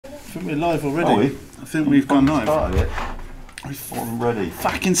think we're live already. Are we? I think we've gone live. Started it. We've already.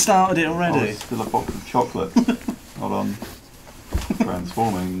 Fucking started it already. Oh, still a box of chocolate. Hold on.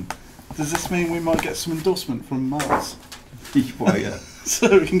 Transforming. Does this mean we might get some endorsement from Mars? Well, yeah.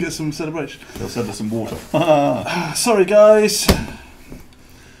 So we can get some celebration. They'll send us some water. Sorry guys.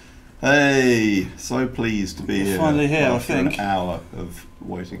 Hey, so pleased to be We're here. finally here, after I think. An hour of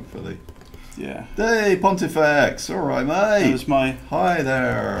waiting for the. Yeah. Hey, Pontifex. All right, mate. That was my Hi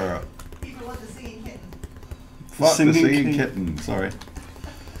there. People want the singing kitten. Fuck the singing singing kitten. Sorry.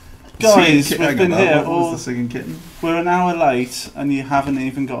 guys. Singing We've been here What all. was the singing kitten? We're an hour late, and you haven't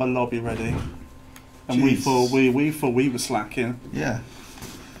even got a lobby ready. And we Jeez. thought we were slacking. Yeah.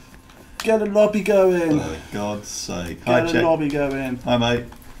 Get a lobby going. For God's sake. Get a Check. lobby going. Hi, mate.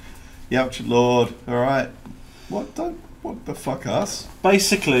 Youch Lord. All right. What the fuck us?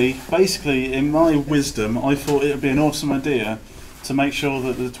 Basically, in my wisdom, I thought it would be an awesome idea to make sure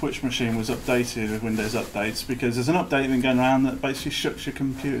that the Twitch machine was updated with Windows updates, because there's an update been going around that basically shuts your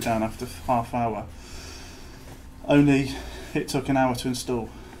computer down after half hour. Only it took an hour to install,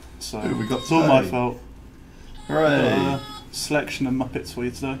 so Who have we got it's all my today? fault. Hooray! Selection of Muppets for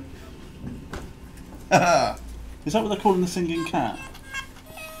you today. Haha. Is that what they're calling the singing cat?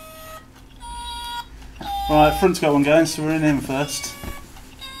 Right, front's got one going, so we're in him first.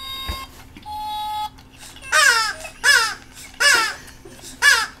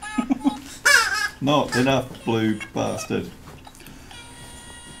 Not enough, blue bastard.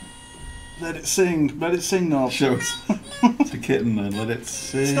 Let it sing, Knob. Show us the kitten and let it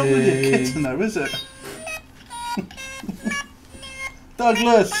sing. It's not really a kitten though, is it?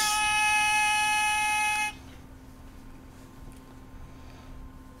 Douglas!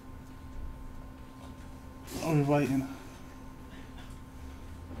 Oh, we're waiting.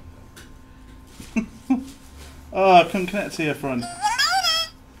 Oh, I couldn't connect to your front.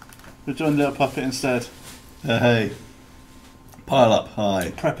 We'll join Little Puppet instead. Hey, pile up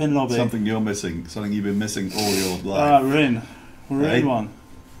high. Prepping lobby. Something you're missing. Something you've been missing all your life. Alright, we're in. We're Hey. in one.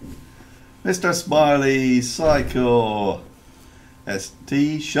 Mr. Smiley, Psycho,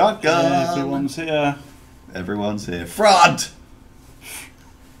 ST Shotgun. Everyone's here. Everyone's here. Front!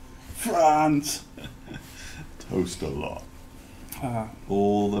 Front! Toast a lot. Ah,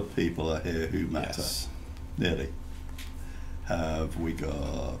 All the people are here who matter. yes. Nearly. Have we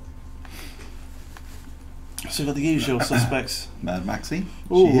got So we've got the usual suspects. Mad Maxie?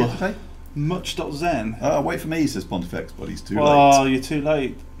 Ooh. She here today? Much.zen. Wait for me, says Pontifex, but he's too Oh, late. you're too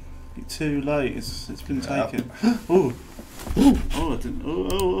late. You're too late. It's been Yep. taken. Oh. Oh, I didn't.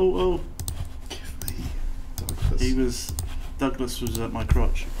 Oh. Give me Douglas. Douglas was at my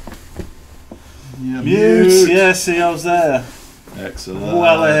crotch. Yeah, Mute! Yeah, see, I was there. Excellent.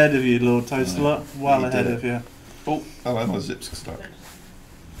 Well ahead of you, Lord Toastalot. Right. Well You ahead did of you. Oh, my zip's stuck.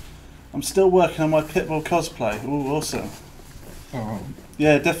 I'm still working on my Pitbull cosplay. Oh, awesome. Oh.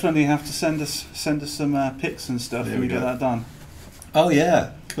 Yeah, definitely have to send us some pics and stuff There when we we get go. that done. Oh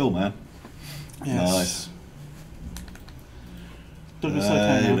yeah, cool man. Yes. Nice. Douglas, Hey,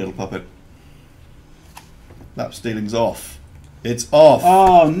 okay now? little puppet. Lap stealing's off. It's off.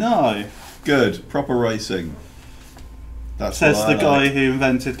 Oh no! Good, proper racing. That's Says what the I guy like. who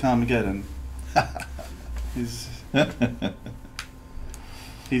invented Carmageddon.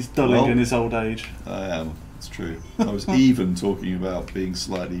 He's dulling Well, in his old age. I am. It's true. I was even talking about being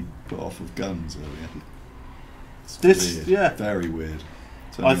slightly put off of guns earlier. It's This- weird. yeah. Very weird.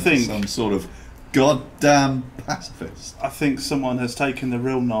 I Turning into think- some sort of goddamn pacifist. I think someone has taken the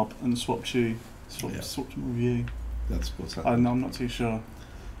real knob and swapped Yeah. him with you. That's what's happening. I'm not too sure.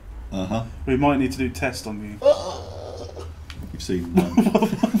 Uh huh. We might need to do test on you. You've seen one.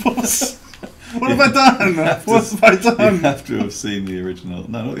 What have I done? What have I You done? have to have seen the original.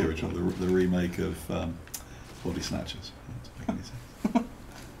 No, not the original. The remake of Body Snatchers. Doesn't make any sense.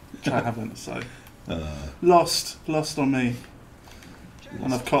 Which I haven't, so. Uh, Lost on me.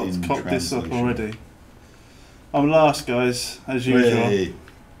 And I've in cocked this up translation. already. I'm last, guys, as usual. Hey,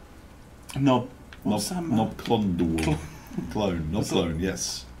 Knob. What's that, man? Knob Clondor. Clone. Knob Was it- clone,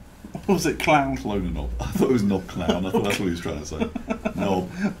 yes. What was it, clown? Clone a knob. I thought it was knob clown. I thought that's what he was trying to say. Knob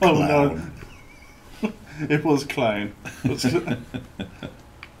Oh, clown. no. It was clown. It's,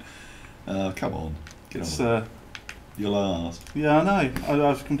 Come on. Get it's, on. You're last. yeah, I know.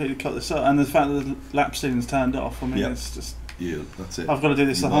 I've completely cut this up. And the fact that the lap ceiling's turned off, I mean, Yep. it's just... Yeah, that's it. I've got to do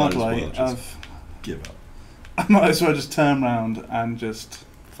this You the might hard as well way. just give up. I might as well just turn round and just...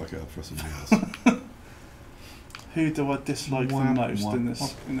 Fuck it up for somebody else. Who do I dislike the most in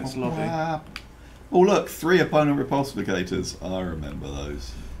this lobby? Oh look, 3 opponent repulsificators. I remember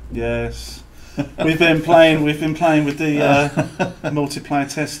those. Yes. We've been playing with the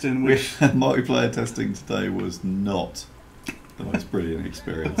multiplayer testing. Which Multiplayer testing today was not the most brilliant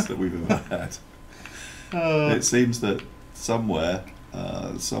experience that we've ever had. It seems that somewhere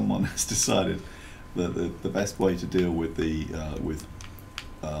someone has decided that the best way to deal with the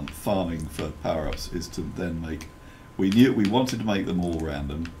farming for power-ups is to then make. We wanted to make them all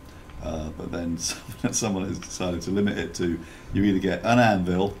random, but then someone has decided to limit it to you either get an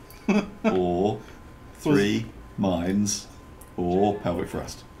anvil or 3 mines or pelvic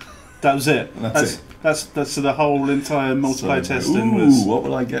thrust. That was it. That's it. That's the whole entire multiplayer testing ooh, was. What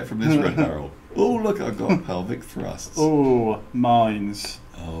will I get from this red barrel? Oh, look, I've got pelvic thrusts. Oh, mines.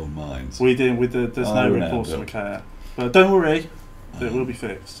 Oh, mines. We did with the. There's no reinforcement care, but don't worry, it will be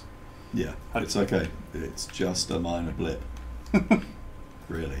fixed. Yeah, it's okay. It's just a minor blip.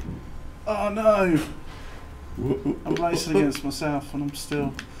 Really. Oh no! I'm racing against myself, and I'm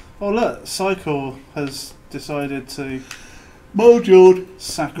still. Oh look, Cycle has decided to. Mojoed.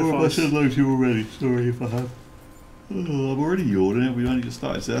 Sacrifice. I should have loaded you already. Sorry if I have. Oh, I'm already yawning. We only just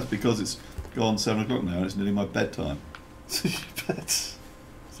started. So that's because it's gone 7 o'clock now, and it's nearly my bedtime. So you bed? Is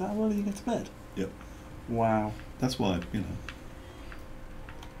that how early you get to bed? Yep. Wow. That's why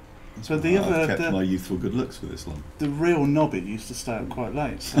That's So why I've kept my youthful good looks for this long. The real Nobby used to stay up quite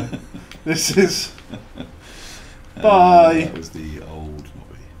late, so this is. Bye. That was the old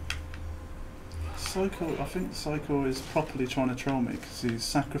Nobby. Cycle. I think Cycle is properly trying to troll me because he's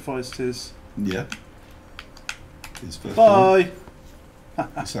sacrificed his. Yeah. His firstborn. Bye.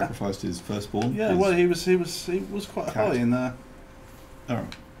 He sacrificed his firstborn. Yeah, well, he was quite high in there. All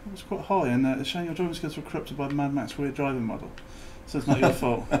right. He was quite high in there. Shane, your driving skills were corrupted by the Mad Max weird driving model. So it's not your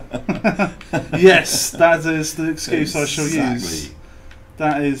fault. Yes, that is the excuse I shall use.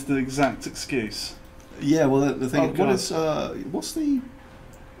 That is the exact excuse. Yeah, well, the thing what's the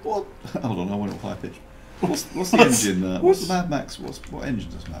what? Hold on, I went up high pitch. What's the engine? What's the Mad Max? What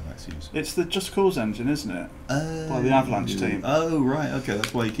engine does Mad Max use? It's the Just Cause engine, isn't it? By the Avalanche team. Oh right, okay,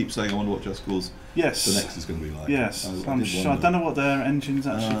 that's why you keep saying I wonder what Just Cause. Yes. The next is going to be like. Yes, I don't know what their engine's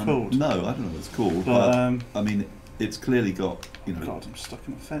actually called. No, I don't know what it's called. But I mean, it's clearly got God, I'm stuck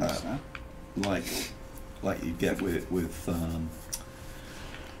in a fence now. Like you get with the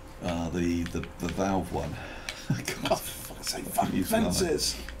Valve one. God, for fuck's sake, fucking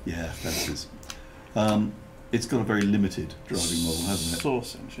fences. Yeah, fences. It's got a very limited driving model, hasn't it?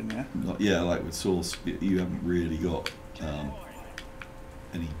 Source engine, yeah. Like with Source, you haven't really got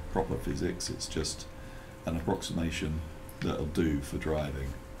any proper physics. It's just an approximation that'll do for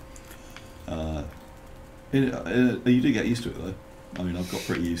driving. You do get used to it though. I mean, I've got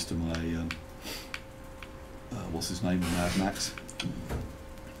pretty used to my what's his name, Mad Max.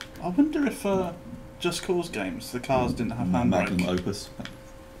 I wonder if Just Cause games, the cars didn't have handbrake. Magnum Opus. I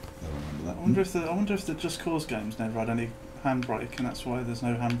remember that. I wonder if the Just Cause games never had any handbrake, and that's why there's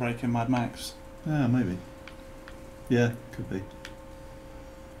no handbrake in Mad Max. Yeah, maybe. Yeah, could be.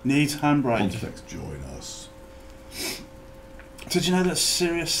 Needs handbrake. Pontifex, join us. Did you know that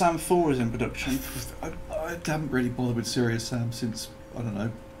Serious Sam 4 is in production? I haven't really bothered with Serious Sam since, I don't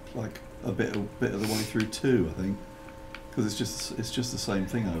know, like a bit of the way through 2, I think, because it's just the same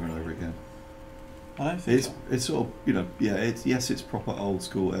thing over and over again. I don't think it's sort of it's proper old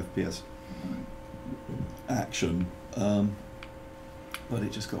school FPS action, but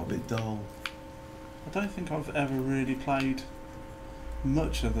it just got a bit dull. I don't think I've ever really played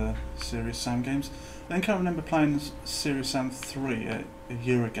much of the Serious Sam games. I think I remember playing Serious Sam 3 at a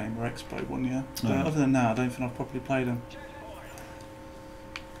Eurogamer Expo one year. But other than that, I don't think I've properly played them.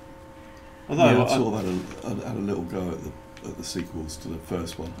 Although I sort of had a little go at the sequels to the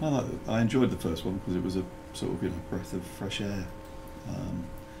first one. I enjoyed the first one because it was a sort of breath of fresh air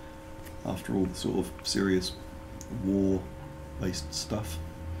after all the sort of serious war-based stuff.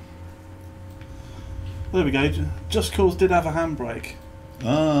 There we go. Just Cause did have a handbrake.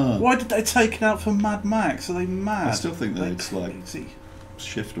 Why did they take it out for Mad Max? Are they mad? I still think that it's crazy. like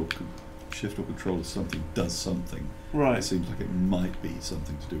shift or control or something does something. Right. It seems like it might be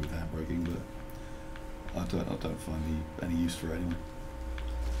something to do with handbraking, but I don't find any use for it anyway.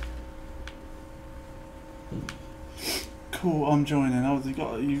 Cool, I'm joining. Oh, you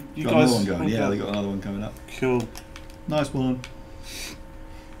got guys. Another one going. Yeah, they got another one coming up. Cool. Nice one.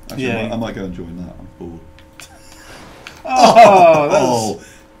 Actually, yeah. I might go and join that. I'm bored. Oh,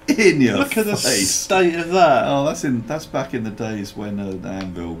 in your look face. At the state of that. Oh, that's back in the days when an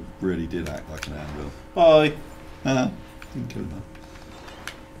anvil really did act like an anvil. Bye. Didn't kill him.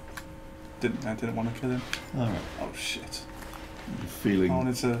 I didn't want to kill him. All right. Oh shit. Feeling. I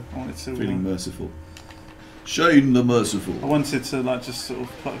wanted to. Feeling merciful. Shane the I Merciful. wanted to like just sort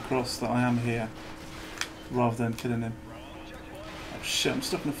of put across that I am here, rather than killing him. Oh shit! I'm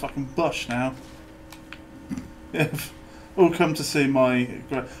stuck in a fucking bush now. Yeah, all come to see my.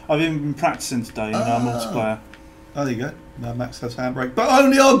 I've even been practicing today in our multiplayer. Oh, there you go. Now Max has handbrake, but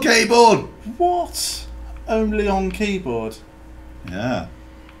only on keyboard. What? Only on keyboard? Yeah.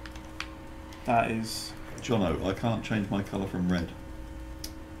 That is. Jono, I can't change my colour from red.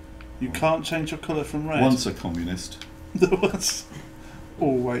 You can't change your colour from red. Once a communist. Once.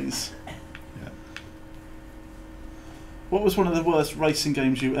 Always. Yeah. What was one of the worst racing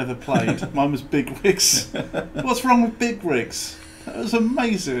games you ever played? Mine was Big Rigs. What's wrong with Big Rigs? That was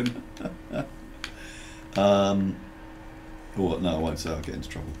amazing. Well, no, I won't say. I'll get into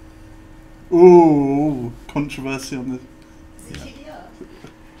trouble. Ooh, controversy on the. Is it TDR?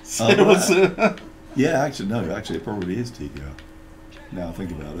 So Yeah, actually, no, actually, it probably is TDR. Now I think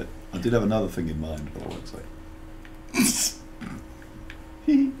about it. I did have another thing in mind, but I won't say.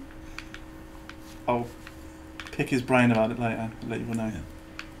 I'll pick his brain about it later. I'll let you know. Yeah.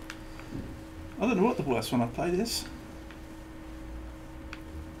 I don't know what the worst one I've played is.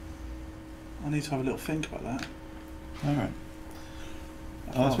 I need to have a little think about that. All right.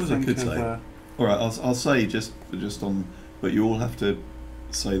 I can't suppose I think could of, say. All right, I'll say just on, but you all have to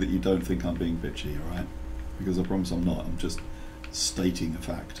say that you don't think I'm being bitchy, all right? Because I promise I'm not. I'm just stating a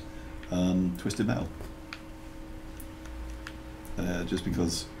fact. Twisted Metal. Just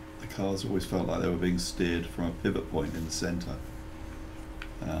because the cars always felt like they were being steered from a pivot point in the centre,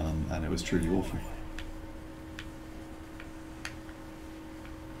 and it was truly awful.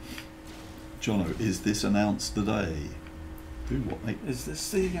 Jono, is this announced today? Do what, mate? Is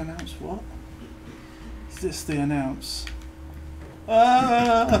this the announce what? Is this the announce?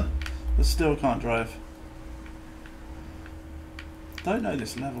 Ah! But still can't drive. Don't know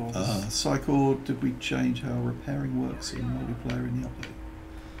this level. Cycle, did we change how repairing works in multiplayer in the update?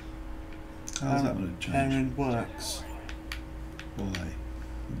 How's that going to change? Repairing works. Why?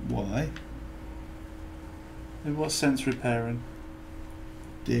 Why? In what sense repairing?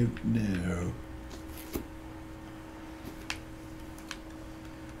 Don't know.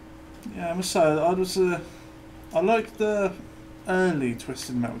 Yeah, I must say, I liked the early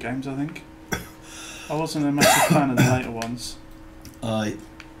Twisted Metal games, I think. I wasn't a massive fan of the later ones. I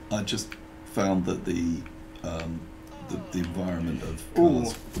just found that the environment of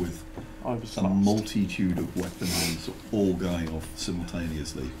cars with a multitude of weapons all going off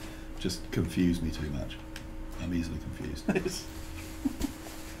simultaneously just confused me too much. I'm easily confused.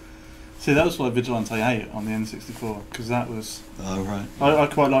 See, that was like Vigilante 8 on the N64, because that was... Oh, right. I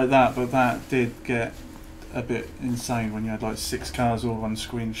quite like that, but that did get a bit insane when you had like 6 cars all on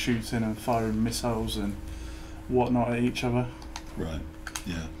screen shooting and firing missiles and whatnot at each other. Right,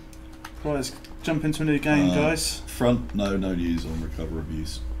 yeah. Right, let's jump into a new game, guys. No news on Recover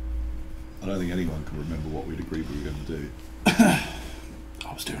Abuse. I don't think anyone can remember what we'd agreed we were going to do.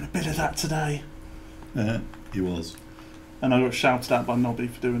 I was doing a bit of that today. He was. And I got shouted at by Nobby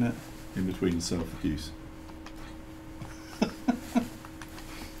for doing it. In between self-abuse.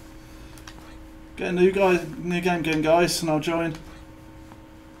 Get a new game going, guys, and I'll join.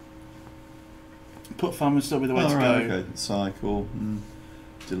 Put farm would still be the way to go. Okay. Cycle.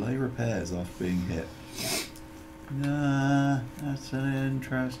 Delay repairs after being hit. Nah, that's an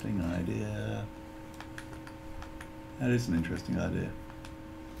interesting idea. That is an interesting idea.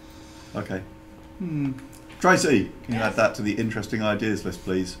 Okay. Tracy, can you add that to the interesting ideas list,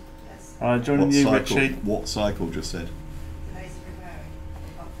 please? Yes. Alright, joining you, Richie. What Cycle just said? Delays in repairing.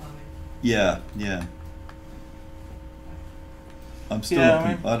 Pop farming. Yeah. I'm still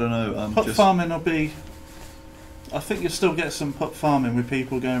looking, I don't know. Pup farming will be... I think you'll still get some pup farming with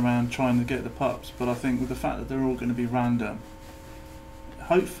people going around trying to get the pups, but I think with the fact that they're all going to be random,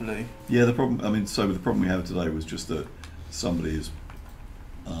 hopefully... Yeah, the problem we had today was just that somebody has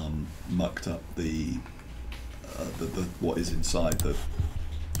mucked up the what is inside the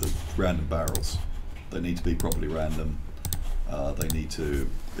random barrels. They need to be properly random. They need to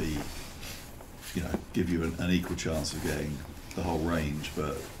be, give you an equal chance of getting the whole range,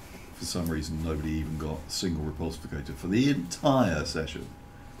 but for some reason nobody even got a single repulsificator for the entire session.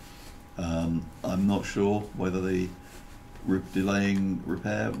 I'm not sure whether the delaying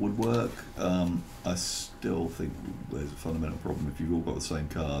repair would work. I still think there's a fundamental problem if you've all got the same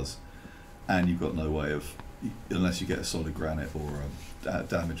cars and you've got no way of, unless you get a solid granite or a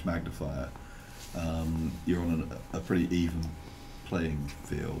damage magnifier, you're on a pretty even playing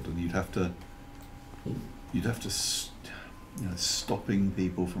field, and you'd have to stopping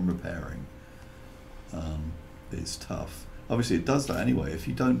people from repairing is tough. Obviously it does that anyway. If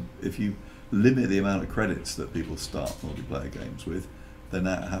you limit the amount of credits that people start multiplayer games with, then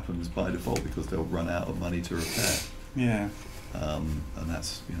that happens by default because they'll run out of money to repair. Yeah. And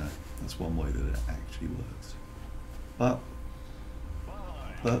that's that's one way that it actually works. But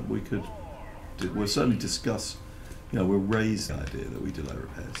we'll certainly discuss. We'll raise the idea that we delay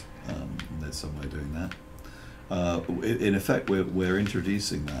repairs. And there's some way of doing that. In effect, we're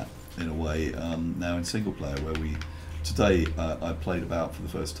introducing that in a way now in single player, where today I played about for the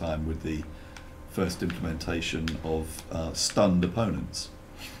first time with the first implementation of stunned opponents,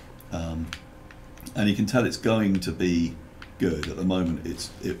 and you can tell it's going to be good. At the moment,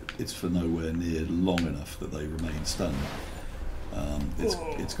 it's for nowhere near long enough that they remain stunned.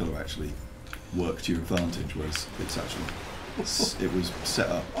 It's got to actually work to your advantage, whereas it was set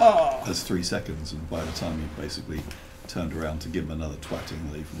up as 3 seconds, and by the time you basically turned around to give them another twatting,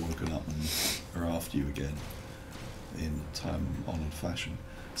 they've woken up and are after you again in time-honoured fashion.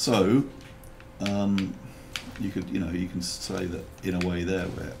 So you can say that in a way there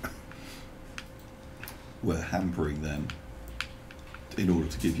we're hampering them in order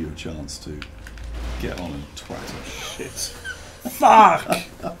to give you a chance to get on and twat it. Shit. Fuck.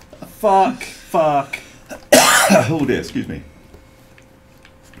 Oh dear, excuse me.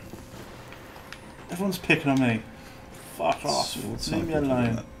 Everyone's picking on me. Fuck off. Sword Leave cycle, me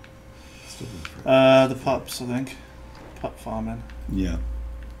alone. The pups, I think. Pup farming. Yeah.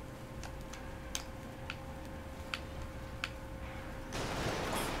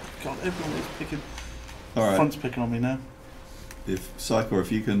 God, everyone is picking. All right. Front's picking on me now. If Psychor,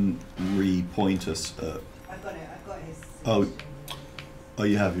 if you can re-point us. I've got it. I've got his. Oh,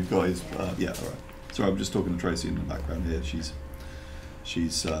 you have. You've got his. Yeah. All right. Sorry, I'm just talking to Tracy in the background here. She's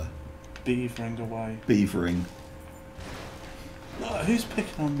beavering away. beavering. Who's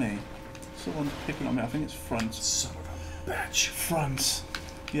picking on me? Someone's picking on me. I think it's Front. Son of a bitch. Front.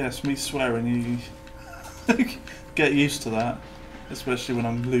 Yes, me swearing. You get used to that, especially when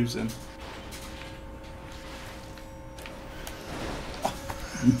I'm losing.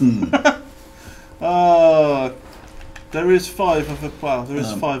 There is 5 other. Well, there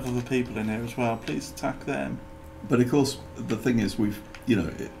is 5 other people in here as well. Please attack them. But of course, the thing is,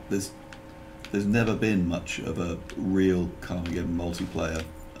 there's never been much of a real Carmageddon multiplayer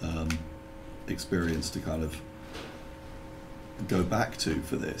experience to kind of go back to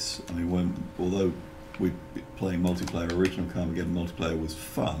for this. I mean, although playing multiplayer, original Carmageddon multiplayer was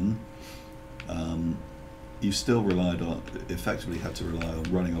fun, you still effectively had to rely on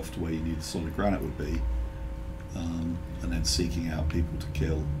running off to where you knew the solid granite would be, and then seeking out people to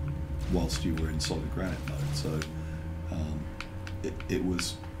kill whilst you were in solid granite mode. So it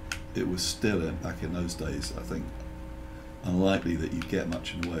was still, back in those days, I think, unlikely that you'd get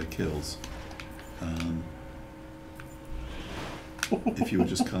much in the way of kills if you were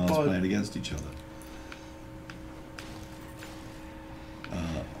just cards playing against each other.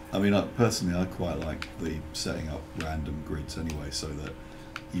 I mean, personally, I quite like the setting up random grids anyway, so that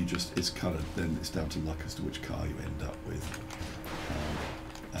it's kind of, then it's down to luck as to which car you end up with.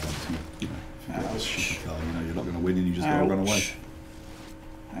 And if you get a shitty car, you're not going to win, and you just got to run away.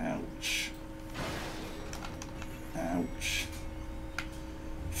 Ouch.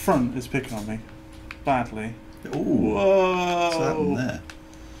 Front is picking on me badly. Ooh, whoa! What's happened there?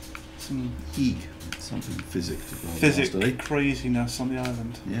 Some Something physic craziness on the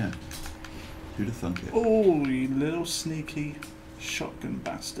island. Yeah. Who'd have thunk it? Oh, you little sneaky shotgun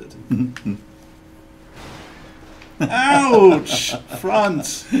bastard. Ouch!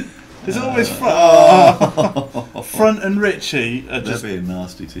 Front! It's always Front. Oh. Front and Richie are just being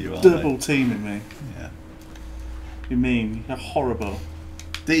nasty to you, aren't double teaming me. Yeah. You mean? You're horrible.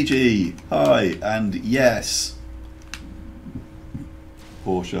 DG, hi, and yes.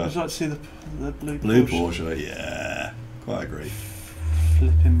 Porsche. Would you like to see the blue Porsche? Blue Porsche, yeah. Quite agree.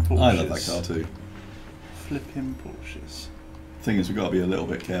 Flipping Porsches. I love that car too. Flipping Porsches. Thing is, we've got to be a little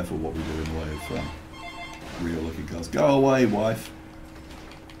bit careful what we do in the way of real looking cars. Go away, wife.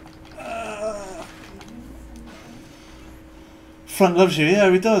 Front loves you, yeah,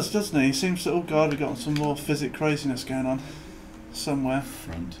 he does, doesn't he? He seems to, oh god, we've got some more physic craziness going on somewhere.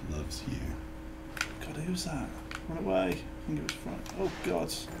 Front loves you. God, who's that? Run away. I think it was Front. Oh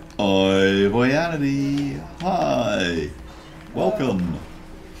god. Oi, Boyanity. Hi. Welcome.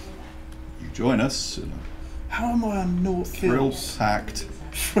 You join us in a How am I on 0 kills? thrill-packed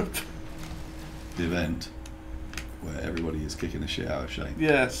event where everybody is kicking the shit out of Shane.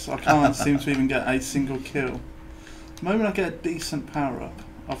 Yes, I can't seem to even get a single kill. The moment I get a decent power up,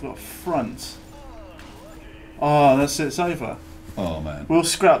 I've got Front. Oh, that's it, it's over. Oh man. We'll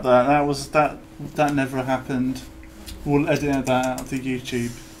scrap that. That never happened. We'll edit that out of the YouTube.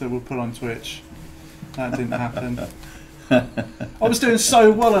 that we'll put on Twitch. That didn't happen. I was doing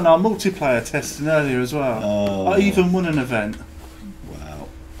so well in our multiplayer testing earlier as well. Oh. I even won an event. Wow.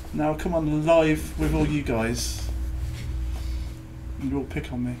 Now come on live with all you guys. And you all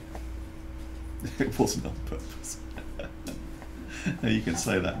pick on me. It wasn't on purpose. No, you can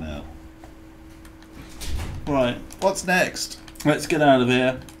say that now. Right, What's next? let's get out of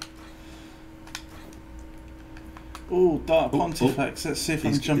here. Oh, Dark Pontifex. Let's see if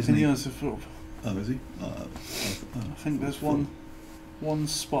I can jump in yours. Oh, is he? I think there's one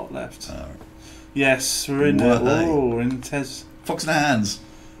spot left. Right. Yes, we're in there. Oh, we're in Tez. Fox in the hands.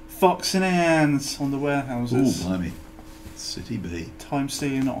 Fox in hands on the Oh, warehouses. blimey. City B. Time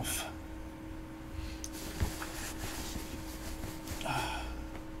stealing off.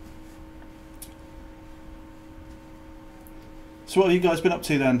 So what have you guys been up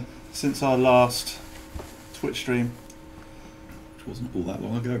to then since our last Twitch stream? Which wasn't all that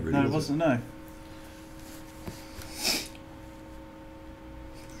long ago, really. No, it was wasn't. No.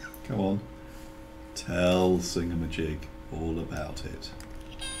 Come on. Tell Singamajig all about it.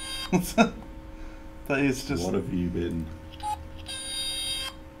 That is just. What have you been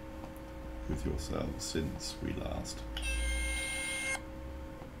with yourselves since we last?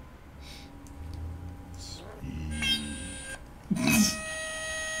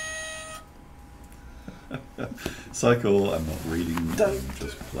 Cycle, I'm not reading, I'm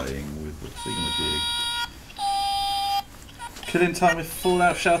just playing with the Singamajig. Killing time with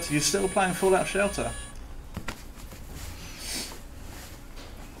Fallout Shelter. You're still playing Fallout Shelter?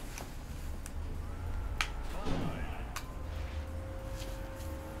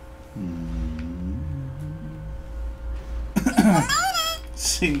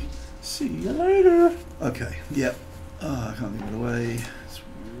 See you later. Okay, yep. I can't give it away. It's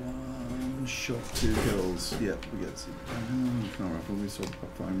one shot, 2 kills. Yep, we get to can't rifle. We saw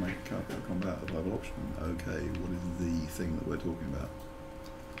fine make carpet combat a viable option. Okay, what is the thing that we're talking about?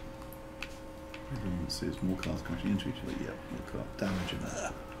 Everyone sees more cars crashing into each other. Yep, more car damage in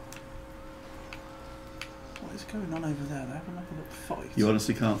that. What is going on over there? They're having like a little fight. You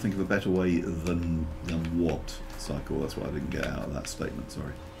honestly can't think of a better way than what, Cycle? That's why I didn't get out of that statement,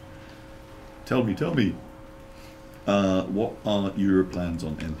 sorry. Tell me. What are your plans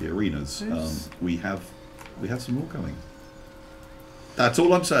on MP Arenas? We have some more coming. That's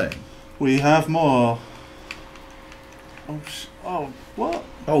all I'm saying. We have more. Oh, what?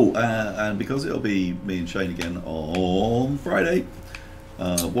 Oh, and because it'll be me and Shane again on Friday,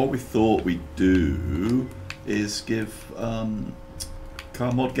 what we thought we'd do is give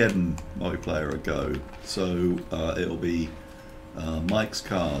Carmageddon multiplayer a go. So it'll be Mike's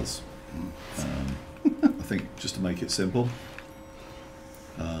Cars. I think just to make it simple,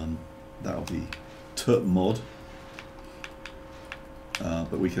 that'll be mod.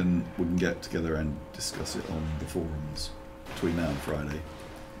 But we can get together and discuss it on the forums between now and Friday,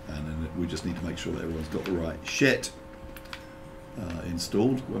 and then we just need to make sure that everyone's got the right shit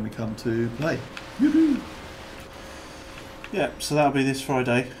installed when we come to play. Woohoo! Yeah, so that'll be this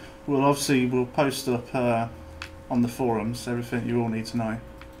Friday. We'll post up on the forums everything you all need to know,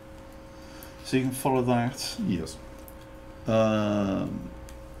 so you can follow that. Yes.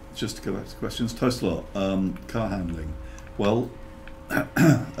 Just to go back to questions, Toastlot, car handling. Well,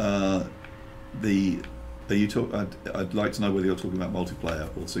 I'd like to know whether you're talking about multiplayer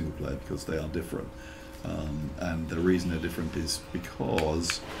or single player, because they are different. And the reason they're different is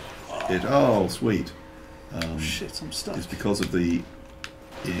because sweet. Shit, I'm stuck. Is because of the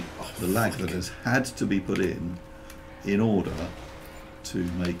lag that has had to be put in order to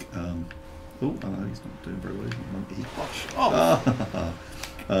make. Oh, I know he's not doing very well. He's a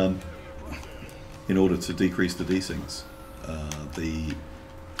monkey. In order to decrease the desyncs, the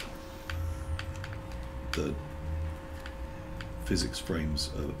physics frames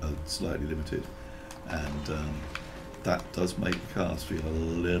are slightly limited, and that does make the cars feel a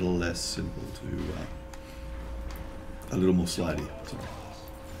little less simple a little more slidey. Sorry.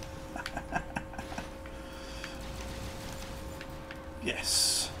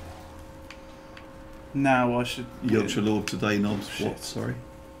 Yes. Now I should. Yorkshire Lord today, knobs. Shit. What? Sorry.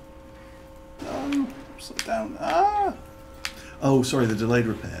 No, slow down. Ah. Oh, sorry. The delayed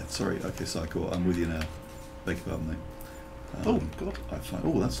repair. Sorry. Okay, Cycle. I'm with you now. Beg your pardon, mate. Oh God. I find.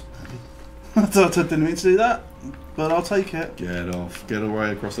 Oh, that's handy. I didn't mean to do that, but I'll take it. Get off. Get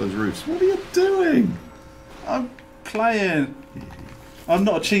away across those roofs. What are you doing? I'm playing. I'm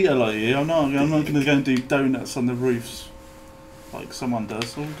not a cheater like you. I'm not going to go and do donuts on the roofs like someone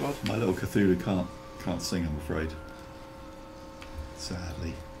does. Oh God. My little Cthulhu can't sing, I'm afraid.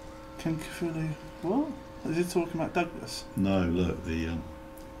 Sadly. Can Cthulhu? What? Is he talking about Douglas? No, look, the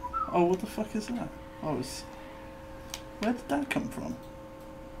Oh, what the fuck is that? Oh, it's... Where did that come from?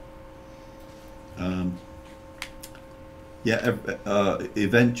 Yeah,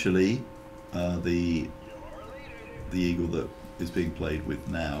 eventually the eagle that is being played with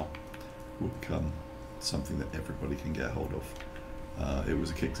now will become something that everybody can get hold of.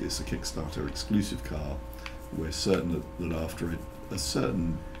 It's a Kickstarter exclusive car. We're certain that after a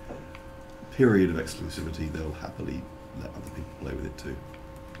certain period of exclusivity, they'll happily let other people play with it too.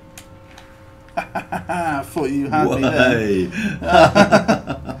 I thought you had me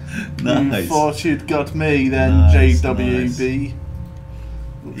then. Nice. You thought you'd got me then, Nice, JWB. nice.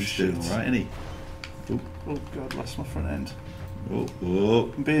 Oh, He's shit. doing alright, isn't he? Oh god, lost my front end.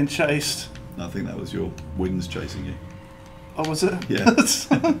 Oh. I'm being chased. I think that was your wings chasing you. Oh, was it? Yeah.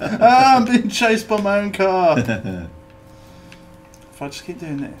 I'm being chased by my own car. If I just keep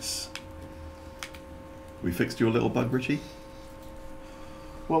doing this. We fixed your little bug, Richie?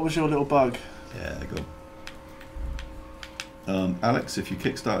 What was your little bug? Yeah, go. Alex, if you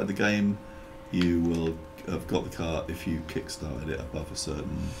kickstarted the game, you will have got the car if you kickstarted it above a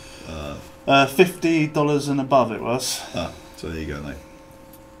certain... $50 and above it was. So there you go, mate.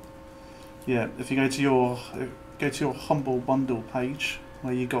 Yeah, if you go to your Humble Bundle page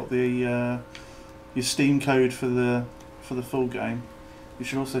where you got the your Steam code for the full game, you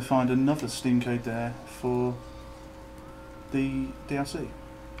should also find another Steam code there for the DLC.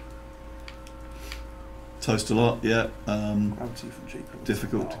 Toast a lot, yeah. Gravity from Jeep.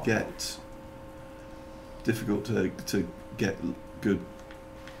 Difficult to get good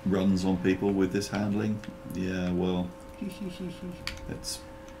runs on people with this handling. Yeah, well, it's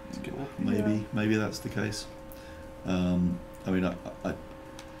maybe that's the case. I mean, I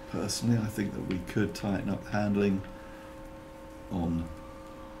personally, I think that we could tighten up handling on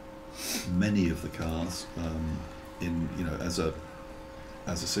many of the cars.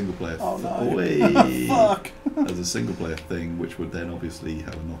 As a single player. Oh no! Fuck! As a single player thing, which would then obviously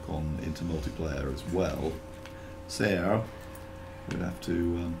have a knock on into multiplayer as well. So we'd have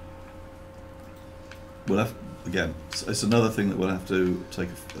to. Again. It's another thing that we'll have to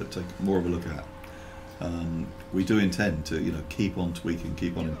take more of a look at. We do intend to, keep on tweaking,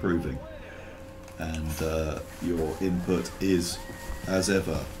 keep on improving, and your input is, as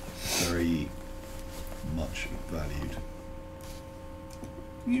ever, very much valued.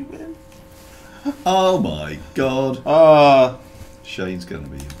 You win. Oh my god! Shane's going to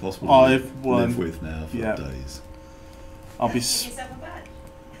be impossible to live with now for days. I'll be. Yourself a badge.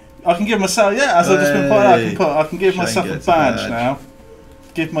 I can give myself, as I've just been pointing out, I can give Shane myself a gets badge now.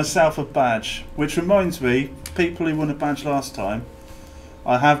 Give myself a badge, which reminds me, people who won a badge last time,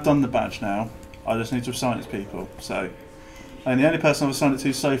 I have done the badge now. I just need to assign it to people. So, and the only person I've assigned it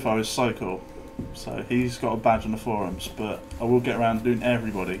to so far is Cycle. So he's got a badge on the forums, but I will get around to doing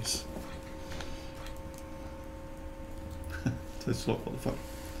everybody's. What the fuck?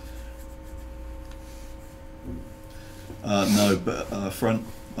 No, but front.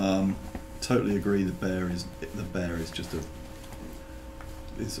 Totally agree. The bear is just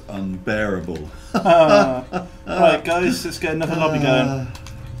it's unbearable. Right, guys, let's get another lobby going.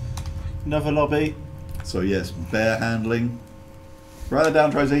 Another lobby. So yes, bear handling. Write it down,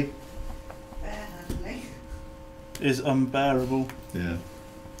 Tracy. Bear handling. Is unbearable. Yeah.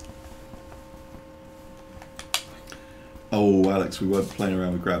 Oh, Alex, we weren't playing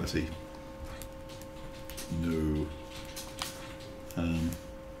around with gravity. No.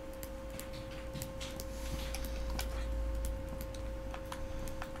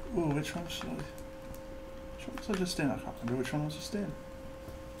 Oh, which one was I just in? I can't remember which one I was just in.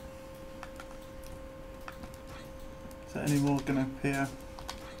 Is there any more going to appear?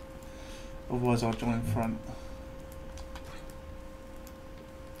 Otherwise I'll join front.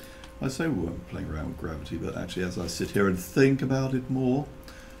 I say we weren't playing around with gravity, but actually as I sit here and think about it more,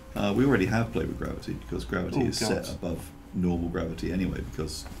 we already have played with gravity because gravity is set above normal gravity anyway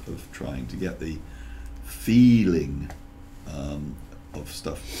because of trying to get the feeling of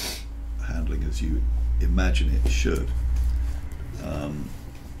stuff handling as you imagine it should.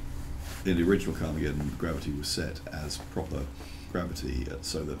 In the original Carmageddon, gravity was set as proper gravity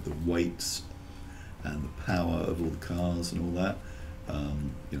so that the weights and the power of all the cars and all that,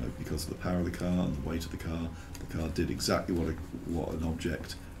 because of the power of the car and the weight of the car did exactly what an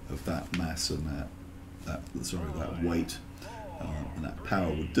object of that mass and that weight and that power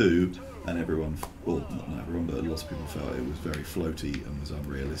would do, and everyone, well, not everyone, but lots of people felt it was very floaty and was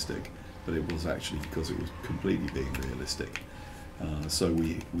unrealistic, but it was actually because it was completely being realistic. So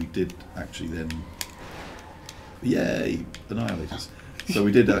we did actually then, yay, Annihilators. So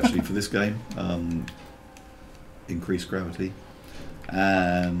we did actually for this game increase gravity.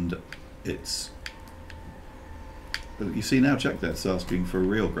 and it's. You see now, check that's asking for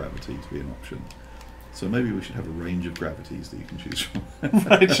real gravity to be an option. So maybe we should have a range of gravities that you can choose from.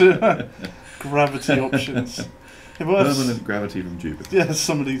 Gravity options. It was, Permanent gravity from Jupiter. yeah,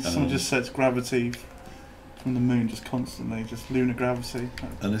 someone just sets gravity from the moon just constantly, just lunar gravity.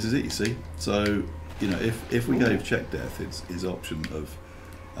 And this is it, you see. So, you know, if we gave check death its option of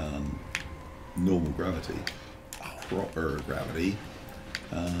normal gravity, proper gravity,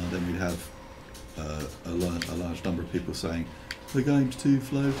 then we'd have a large number of people saying, the game's too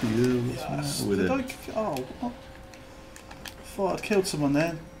floaty, what's the matter with it? Oh, what? I thought I'd killed someone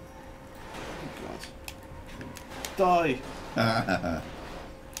then. Oh, God. Die.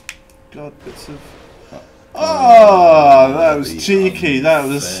 God, bits of... Oh, that was cheeky. That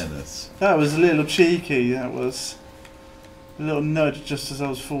was a little cheeky. That was a little nudge just as I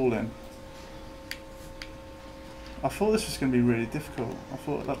was falling. I thought this was going to be really difficult. I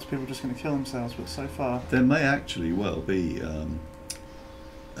thought lots of people were just going to kill themselves, but so far... There may actually well be an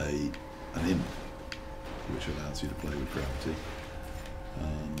imp which allows you to play with gravity.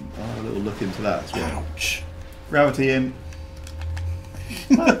 I'll have a little look into that as well. Ouch! Gravity imp!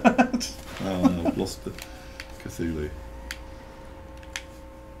 Oh no, I've lost the Cthulhu.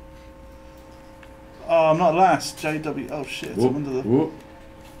 Oh, I'm not last. JW. Oh shit, Whoop, I'm under the... whoop.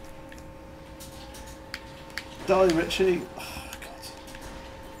 Die, Richie. Oh, God.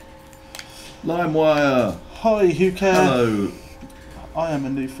 LimeWire! Hi, who care? Hello! I am a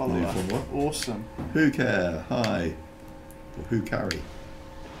new follower. New follower. Awesome. Who care? Hi! Or who carry?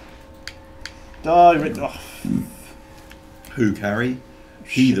 Die, Rich. Oh. Who carry?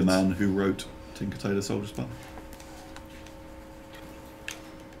 He, Shit. the man who wrote Tinker Tailor Soldier Spy.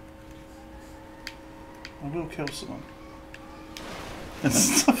 I will kill someone. What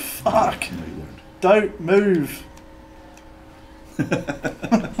the fuck? No, you won't. Don't move.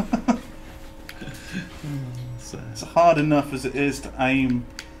 It's hard enough as it is to aim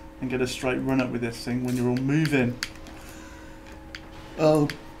and get a straight run up with this thing when you're all moving. Oh,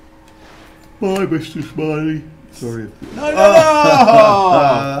 bye, Mr. Smiley. Sorry. No, no,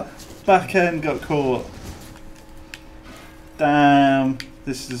 no! Back end got caught. Damn,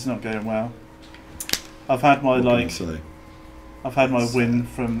 this is not going well. I've had my What can I say? I've had my It's, win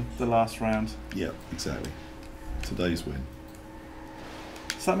from the last round. Yeah, exactly. Today's win.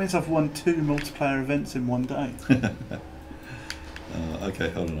 So that means I've won 2 multiplayer events in one day. Okay,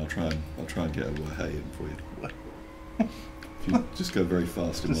 hold on. I'll try and get a hey in for you. If you just go very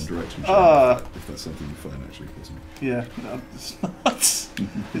fast in one direction, if that's something you find actually possible. Yeah, no, it's not.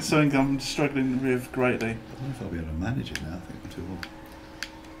 It's something I'm struggling with greatly. I don't know if I'll be able to manage it now. I think I'm too old.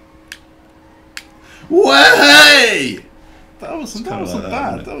 Way! That wasn't It's kinda bad. like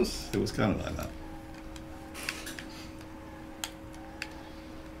that, That was. It was kind of like that.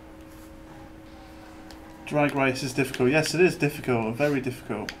 Drag race is difficult. Yes, it is difficult. Very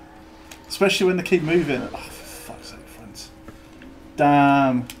difficult. Especially when they keep moving. Oh, for fuck's sake, friends.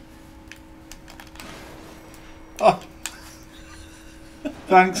 Damn. Oh.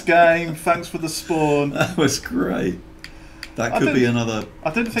 Thanks, game. Thanks for the spawn. That was great. That I could be didn't- another.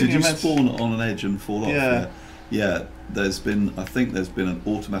 I didn't think Did you meant... spawn on an edge and fall off? Yeah. Yeah. There's been. I think there's been an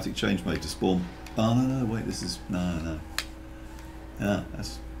automatic change made to spawn. Oh no! Wait. This is no. Yeah,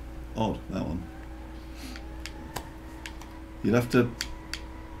 that's odd. That one. You'll have to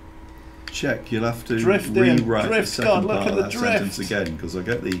check. You'll have to Drift in. rewrite the Drift, second God, look part at of the that drift. sentence again because I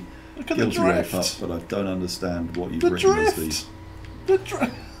get the Look at the guilty wrap drift. up, but I don't understand what you've The written as drift. The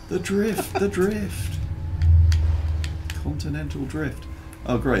drift. the drift. The drift. Continental drift.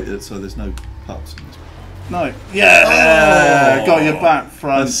 Oh great! So there's no pups in this. No. Yeah. Oh. Got your back,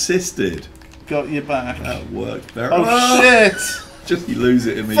 front. Assisted. Got your back. That worked very Oh well. shit! Just you lose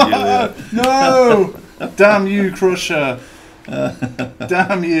it immediately. No! Damn you, Crusher!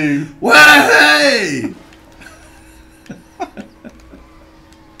 Damn you! Way!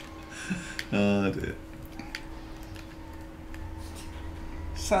 Oh dear.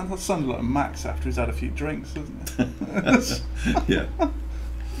 That sounded like Max after he's had a few drinks, doesn't it? Yeah.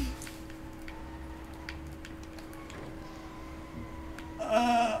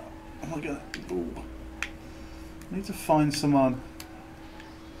 Am I gonna? Ooh. I need to find someone.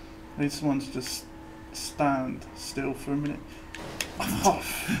 I need someone to just stand still for a minute. Oh,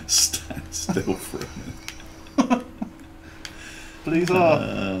 Stand still for a minute. please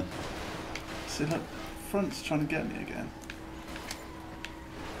are. See, look, front's trying to get me again.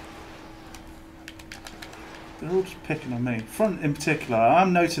 They're all just picking on me. Front in particular.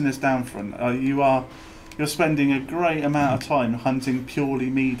 I'm noting this down front. You're spending a great amount of time hunting purely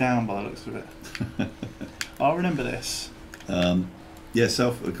me down by the looks of it. I'll remember this. Yeah,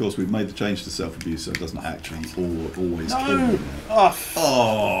 of course, we've made the change to self-abuse, so it doesn't actually always kill No! you.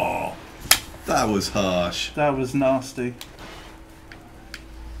 Oh, that was harsh. That was nasty.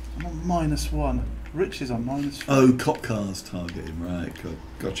 I'm on -1. Rich is on -3. Oh, cop cars target him, right.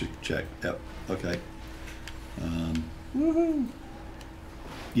 Gotcha, check. Yep, okay. Woohoo!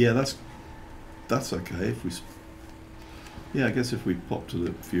 Yeah, that's okay. If we... Yeah, I guess if we popped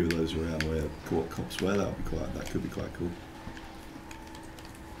a few of those around where cops were, that could be quite cool.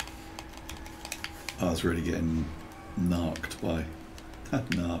 I was really getting narked by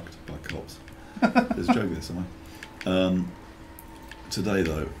cops. There's a joke there somewhere. Today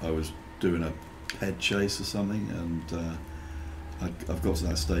though, I was doing a ped chase or something, and I've got to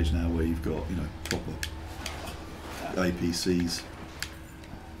that stage now where you've got proper APCs,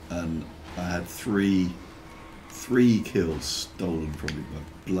 and I had three kills stolen from me by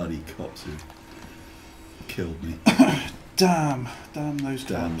bloody cops who killed me. Damn those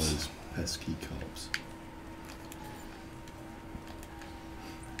Damn cops. those pesky cops.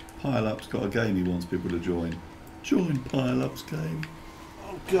 Pile Up's got a game he wants people to join. Join Pile Up's game.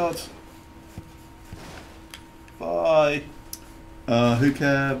 Oh god. Bye. Who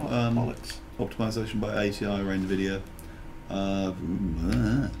care? Bollocks. Optimization by ATI or NVIDIA.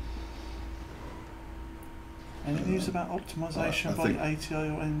 Any news about optimization I by think- ATI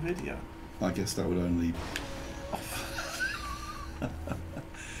or NVIDIA? I guess that would only...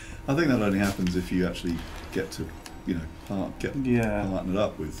 I think that only happens if you actually get to, Yeah. partnered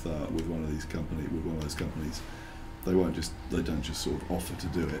up with one of these one of those companies. They don't just sort of offer to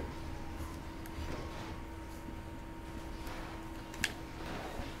do it.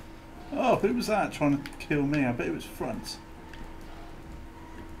 Oh, who was that trying to kill me? I bet it was Front.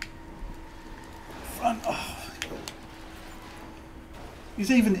 Front. Oh.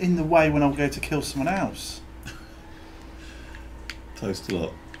 He's even in the way when I'll go to kill someone else. Toast a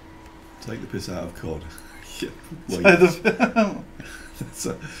lot. Take the piss out of COD. Yeah, So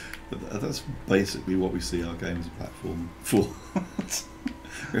well, the- that's basically what we see our games platform for.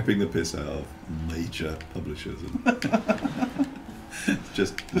 Ripping the piss out of major publishers and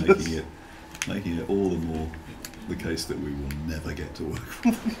just making it all the more the case that we will never get to work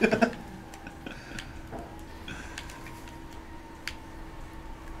with.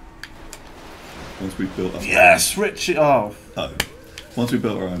 Once we've built up yes, Richie. Oh, once we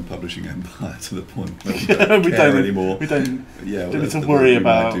built our own publishing empire to the point where we Yeah, don't we care don't- anymore. we don't Yeah, need to then worry we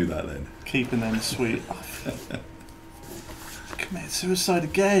might about- do that then. keeping them sweet. Oh, commit suicide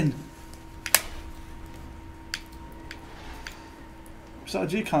again.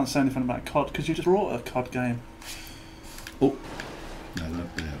 Besides, you can't say anything about COD because you just brought a COD game. Oh, no,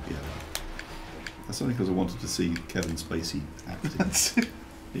 yeah. That's only because I wanted to see Kevin Spacey acting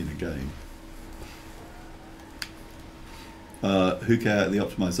in a game. Who care? The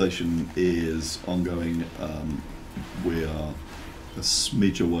optimization is ongoing. We are a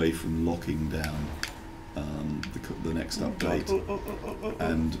smidge away from locking down the next update,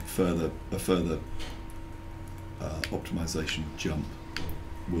 and a further optimization jump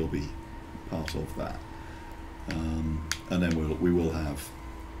will be part of that. And then we will have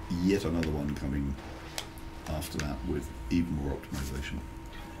yet another one coming after that with even more optimization.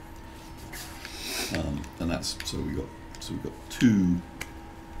 And that's so we've got two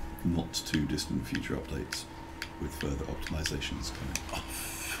not too distant future updates with further optimizations coming.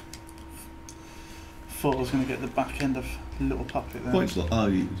 Thought I was going to get the back end of Little Puppet there. Points. Did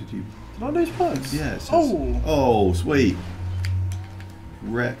you? Did I lose points? Yeah. It says, Oh, oh, sweet.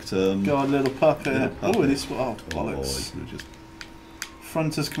 Wrecked. God, Little Puppet. Little Oh, Puppet. this. Oh, Oh, bollocks. he could have just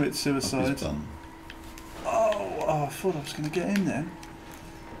Front has committed up suicide. his bum. Oh, I thought I was going to get in then.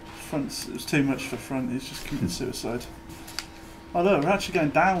 It was too much for Front. He's just committed suicide. Oh look, we're actually going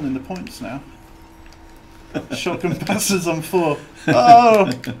down in the points now. Shotgun bastards on 4. Oh,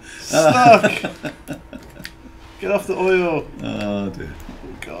 stuck. Get off the oil. Oh dear.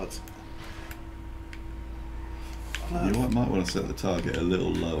 Oh God. You might want to set the target a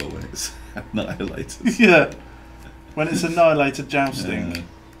little lower when it's annihilated. Yeah. When it's annihilated jousting.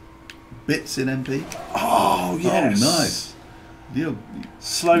 Bits in MP. Oh yes. Oh, nice. You're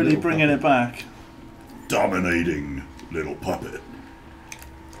Slowly Little bringing Puppet. it back. dominating Little Puppet.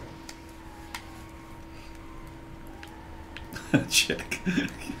 Check.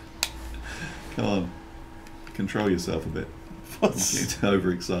 Come on. Control yourself a bit. What's Get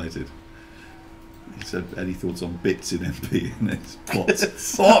overexcited. He said, any thoughts on bits in MP? And it's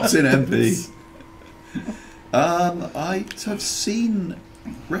bots. Bots in MP. I have seen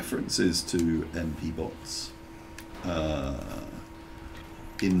references to MP bots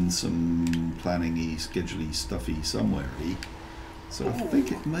in some planning-y, schedule-y, stuffy somewhere-y. So I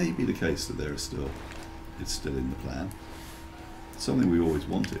think it may be the case that it's still in the plan. Something we always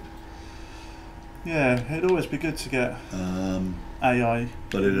wanted. Yeah, it'd always be good to get AI.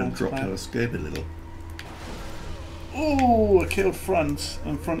 But it had dropped our scape a little. Oh, I killed front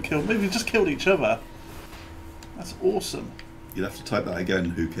and front killed. Maybe we just killed each other. That's awesome. You'd have to type that again,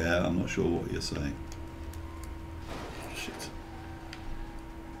 who care? I'm not sure what you're saying. Oh, shit.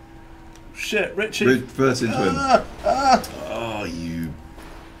 Shit, Richie. Reverse into him. Oh, you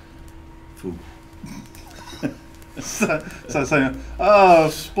fool. so saying, oh,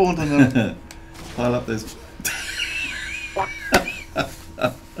 I've spawned on them. Pile up this.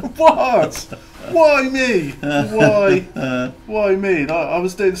 What? Why me? Why me? I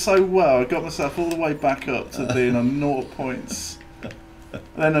was doing so well. I got myself all the way back up to being on 0 points. And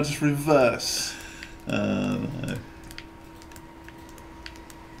then I just reverse. No.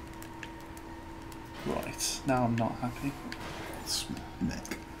 Right, now I'm not happy.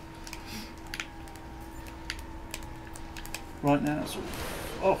 Smack. Right now it's all...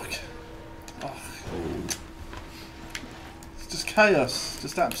 Oh. It's just chaos.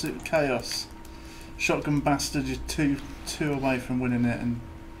 Just absolute chaos. Shotgun bastard, you're two away from winning it, and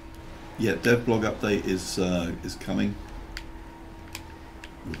Yeah, dev blog update is coming.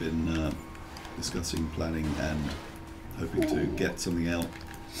 We've been discussing, planning, and hoping to get something out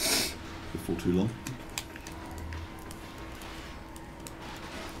before too long.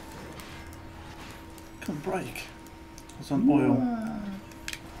 couldn't break. I was on oil.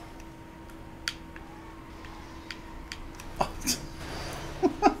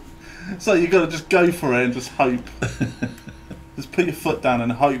 So you got to just go for it and just hope. Just put your foot down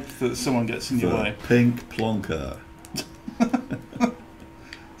and hope that someone gets in your way. Pink plonker.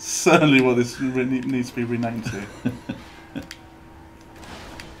 Certainly what this needs to be renamed to.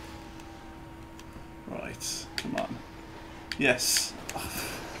 Right, come on. Yes.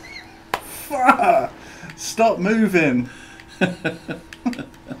 Stop moving.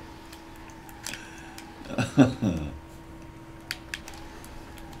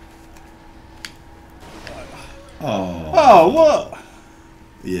 Oh, what?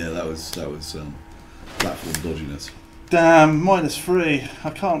 Yeah, that was platform dodginess. Damn, -3. I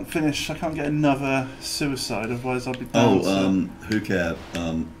can't finish. I can't get another suicide, otherwise I'll be down. Who cared?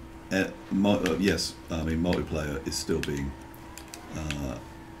 Yes, I mean multiplayer is still being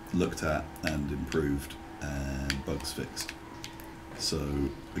looked at and improved and bugs fixed. So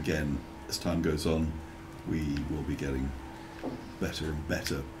again, as time goes on, we will be getting better and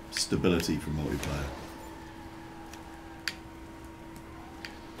better stability from multiplayer.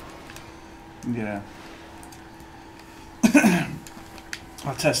 Yeah.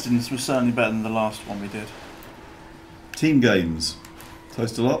 Our testings was certainly better than the last one we did. Team games,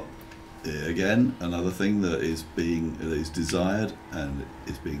 toast a lot. Again, another thing that is desired and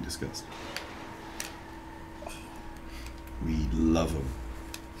is being discussed. We love them.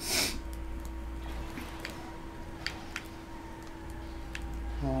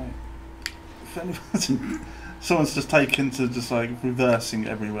 Right. If anyone, someone's just taken to just like reversing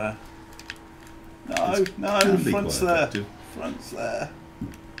everywhere. No, no, front's there. Effective. Front's there.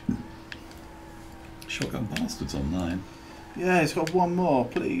 Shotgun Bastards on 9. Yeah, he's got one more.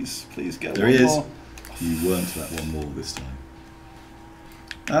 Please get There one he is. more. You weren't that one more this time.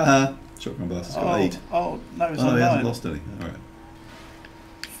 Aha! Shotgun Bastards got 8. Oh, no, he's Oh, on he 9. hasn't lost any. Alright.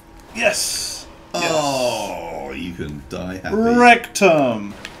 Yes! Oh, you can die happy.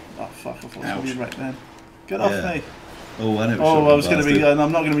 Rectum! Oh, fuck, I thought it was going to Ouch. be wrecked then. Get off me. Oh, I know. Oh, I was going to be, and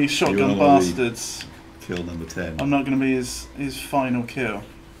I'm not going to be Shotgun You wanna be- Bastards. Kill number 10. I'm not going to be his final kill.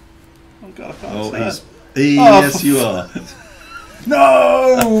 Oh, God, I can't Oh, say he's... that. Yes, you are.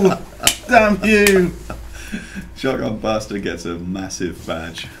 No! Damn you! Shotgun Bastard gets a massive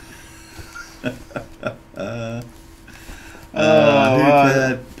badge.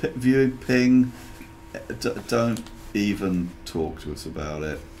 Viewing ping. Don't even talk to us about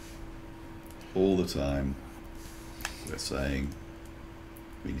it. All the time we're saying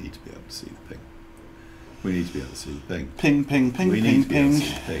we need to be able to see the ping. We need to be able to see the ping. Ping, ping, ping, We ping, need to be able ping. to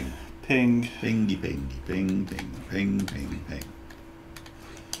see the ping. Ping. Pingy, pingy, ping, ping, ping, ping, ping.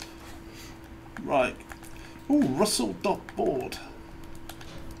 Right. Ooh, Russell.board.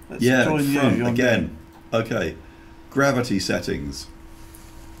 Let's Yeah, join front you. again. Okay. Gravity settings.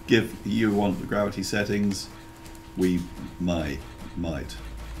 You want the gravity settings? We might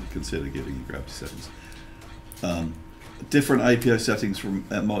consider giving you gravity settings. Different APO settings from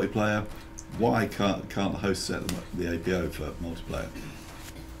multiplayer. Why can't the host set the APO for multiplayer?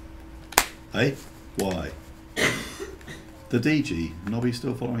 Hey, why? The DG, Nobby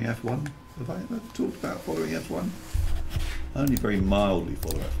still following F1? Have I ever talked about following F1? Only very mildly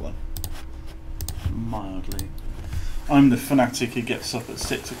follow F1. Mildly. I'm the fanatic who gets up at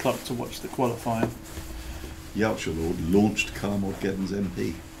 6 o'clock to watch the qualifying. Yorkshire Lord launched Carmageddon's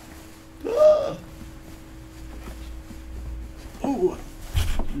MP. Ah! Oh,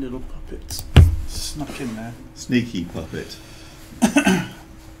 little puppets snuck in there. Sneaky puppet.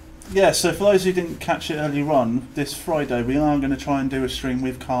 Yeah, so for those who didn't catch it earlier on, this Friday we are going to try and do a stream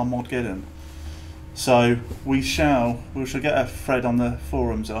with Carmageddon. So we shall get a thread on the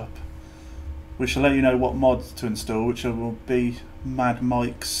forums up. We shall let you know what mods to install, which will be Mad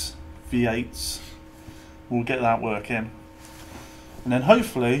Mike's V8s. We'll get that working. And then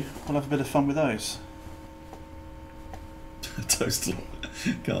hopefully we'll have a bit of fun with those. Toast,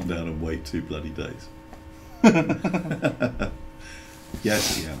 calm down and wait 2 bloody days.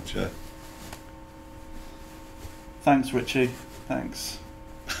 Yes, Yamcha. Thanks, Richie. Thanks.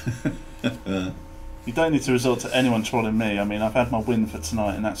 You don't need to resort to anyone trolling me. I mean, I've had my win for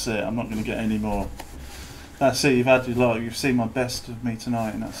tonight and that's it. I'm not going to get any more. That's it. You've had your lot. You've seen my best of me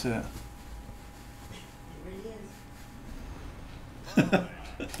tonight and that's it. It really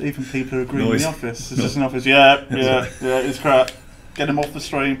is. Even people who agree in Noise. the office. It's just an office. Yeah, it's crap. Get him off the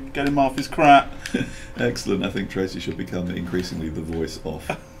stream. Get him off his crap. Excellent. I think Tracy should become increasingly the voice of.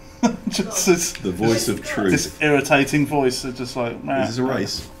 Just this, The voice of truth. this irritating voice. It's just like, man. This is a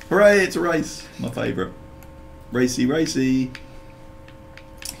race. Hooray, it's a race. My favourite. Racy, racy.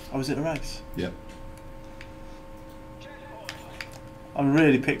 Oh, was it a race? Yep. I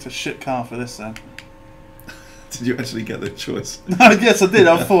really picked a shit car for this then. Did you actually get the choice? Yes, I did.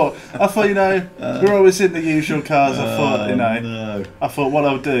 I thought, you know, we're always in the usual cars. I thought, you know, No. I thought what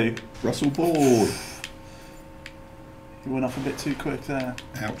I'll do. Russell Board. You went off a bit too quick there.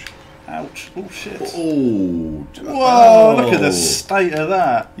 Ouch. Ouch. Oh, shit. Oh. Whoa, look at the state of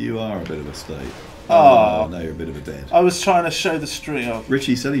that. You are a bit of a state. Oh. No, you're a bit of a dead. I was trying to show the street off.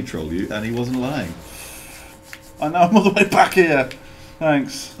 Richie said he'd troll you, and he wasn't lying. I know, I'm all the way back here.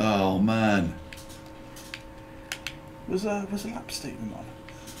 Thanks. Oh, man. Was a lap stealing on?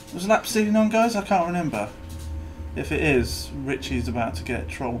 Was a lap stealing on, guys? I can't remember. If it is, Richie's about to get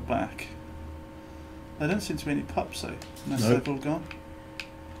trolled back. There don't seem to be any pups though, unless Nope. they've all gone.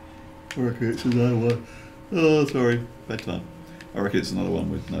 I reckon it's another one. Oh, sorry. Bedtime. I reckon it's another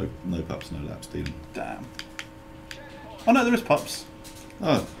one with no pups, no lap stealing. Damn. Oh no, there is pups.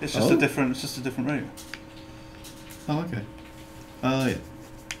 Oh. It's just a different. It's just a different route. Oh, okay. Oh, yeah.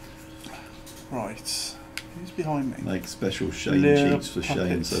 Right. Who's behind me? Make special Shane Little cheats for Shane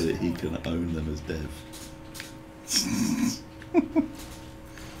puppets. so that he can own them as dev.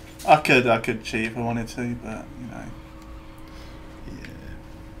 I could cheat if I wanted to, but you know, Yeah.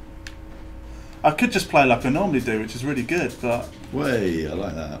 I could just play like I normally do, which is really good. But Way, I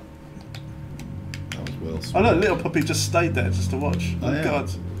like that. That was well oh smart. look, little puppy just stayed there just to watch. Oh, Oh yeah. God!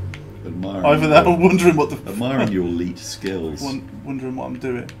 Admiring Over there, your- wondering what the admiring your elite skills. wondering what I'm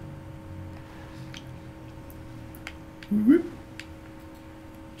doing. Whoop.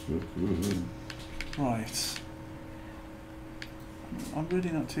 Whoop, whoop, whoop. Right. I'm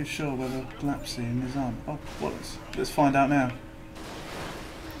really not too sure whether lap scene is on. Oh, what is? Let's find out now.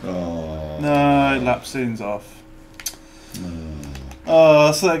 Oh. No, lap scene's off. No.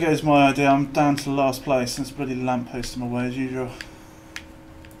 Oh, so there goes my idea. I'm down to the last place. There's a bloody lamppost in my way as usual.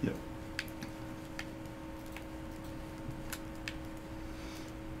 Yep.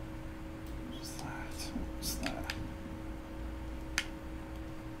 What's that? What's that?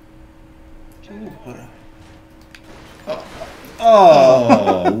 Ooh,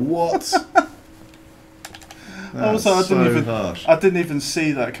 Oh, what? That's Also, harsh. I didn't even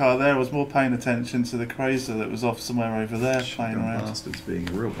see that car there. I was more paying attention to the Chrysler that was off somewhere over there playing Shotgun around. bastards being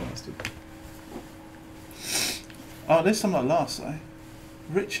a real bastard. Oh, at least I'm not last though.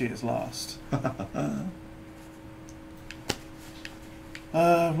 Richie is last.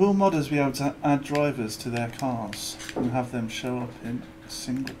 Will modders be able to add drivers to their cars and have them show up in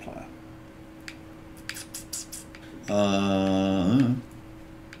single player?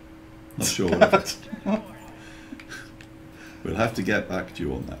 Not sure. We'll have to get back to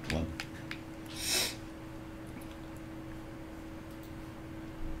you on that one.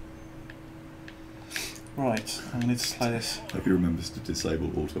 Right, I need to play this. Hope you remembers to disable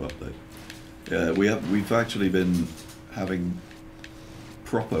auto update. Yeah, we've actually been having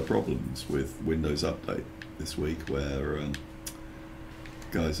proper problems with Windows Update this week, where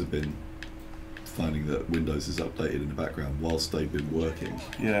guys have been finding that Windows is updated in the background whilst they've been working,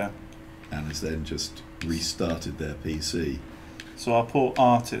 Yeah. and has then just restarted their PC. So our poor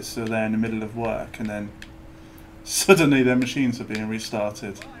artists are there in the middle of work and then suddenly their machines are being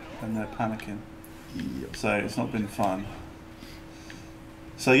restarted and they're panicking. Yep. So it's not been fun.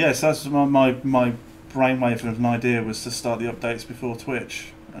 So yes, that's my brainwave of an idea was to start the updates before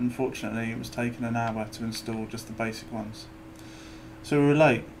Twitch. Unfortunately, it was taking an hour to install just the basic ones. So we were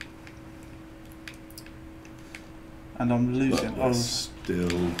late. And I'm losing. But we're still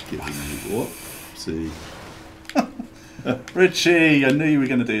giving you what? See. Richie, I knew you were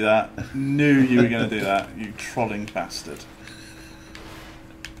going to do that. Knew you were going to do that, you trolling bastard.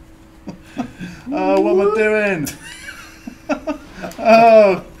 Oh, what am I doing?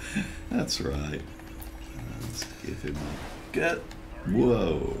 Oh, That's right. Let's give him get. a...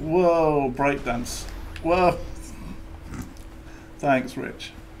 Whoa. Whoa, breakdance. Whoa. Thanks,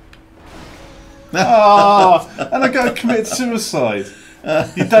 Rich. Oh, and I got to commit suicide.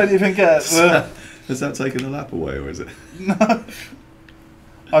 You don't even get the... Has that taken a lap away, or is it? No.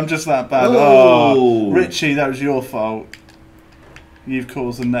 I'm just that bad. Oh. Oh, Richie, that was your fault. You've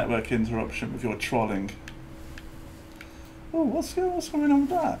caused a network interruption with your trolling. Oh, what's going on with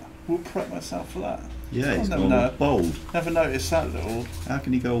that? We'll prep myself for that. Yeah, he's never gone know. bold. Never noticed that little. How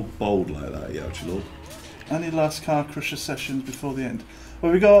can you go all bold like that, Yelchalord? Only last car crusher sessions before the end.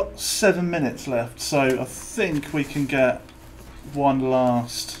 Well, we got 7 minutes left, so I think we can get one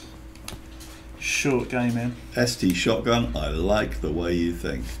last short game in. ST Shotgun, I like the way you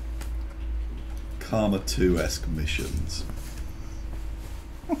think. Karma 2-esque missions.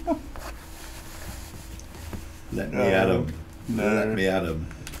 Let me at 'em. No. Let me at 'em.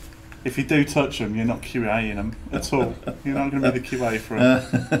 If you do touch them, you're not QAing them at all. You're not going to be the QA for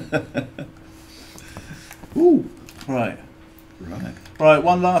them. Ooh. Right. Right. Right,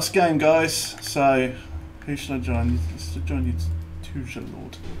 one last game, guys. So, who should I join? Let's join you to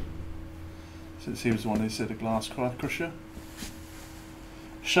Lord. Since he was the one who said a glass crusher.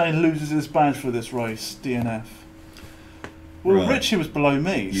 Shane loses his badge for this race, DNF. Well, Right. Richie was below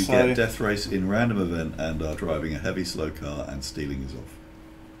me, You so... get death race in random event and are driving a heavy slow car and stealing is off.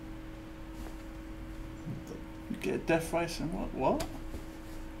 You get a death race and what? What?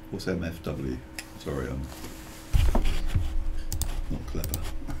 What's MFW? Sorry, I'm not clever.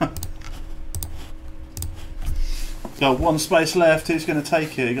 Got one space left. Who's going to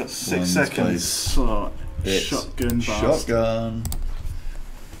take it? You got 6 One seconds. space. Oh, It's shotgun bastard. Shotgun.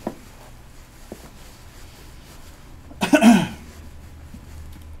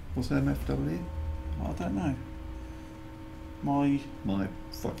 What's MFW? I don't know. My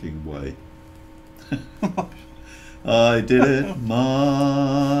fucking way. I did it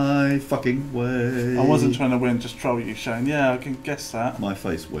my fucking way. I wasn't trying to win, just troll you, Shane. Yeah, I can guess that. My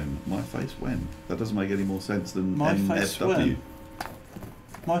face when? My face when? That doesn't make any more sense than My face MFW. when?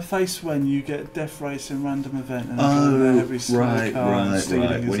 My face when you get a death race in random event and Oh, every single right, car and right, stealing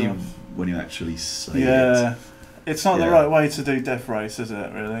right. his When you off. when you actually say Yeah. it. It's not the Yeah. right way to do death race, is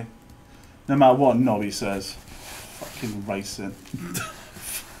it, really? No matter what Nobby says. Fucking racing.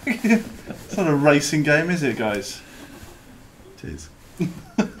 It's not a racing game, is it, guys? It is.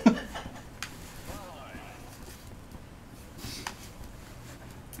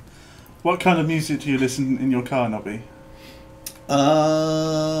 What kind of music do you listen in your car, Nobby?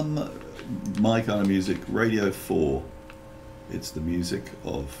 My kind of music, Radio 4. It's the music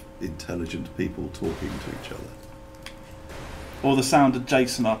of intelligent people talking to each other. Or the sound of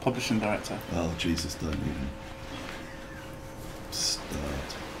Jason, our publishing director? Oh, Jesus, don't even start.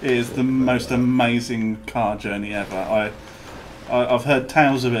 It is the most amazing car journey ever. I've heard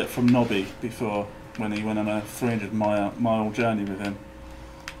tales of it from Nobby before when he went on a 300-mile journey with him.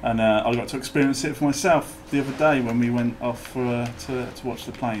 And I got to experience it for myself the other day when we went off for, to watch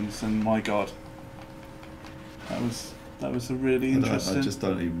the planes, and my God, that was a really interesting. I just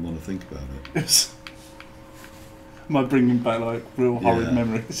don't even want to think about it. Am I bringing back like real horrid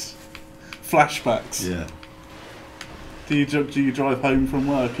memories, flashbacks? Yeah. Do you drive home from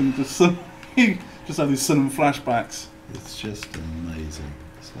work and just just have these sudden flashbacks? It's just amazing.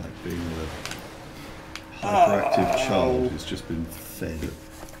 It's like being with a hyperactive child who's just been fed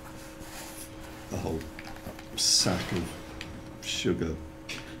a whole sack of sugar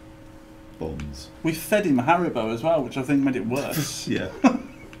bombs. We fed him Haribo as well, which I think made it worse. Yeah.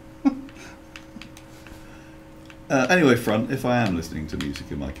 Anyway, front, if I am listening to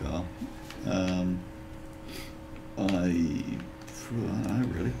music in my car, I don't know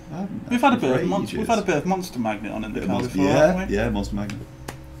really. We've had a bit of Monster Magnet on in the car before, haven't we? Yeah, Monster Magnet.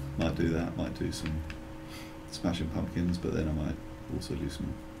 Might do that. Might do some Smashing Pumpkins, but then I might also do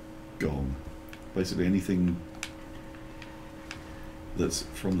some Gong. Basically anything that's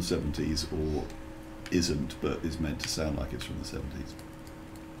from the 70s or isn't, but is meant to sound like it's from the 70s.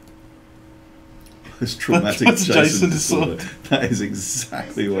 It's traumatic That's Jason Jason disorder. That is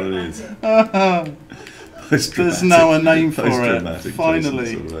exactly what it is. There's now a name for it. Post-dramatic Finally.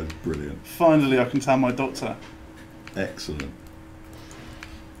 Jason sort of, that's brilliant. Finally, I can tell my doctor. Excellent.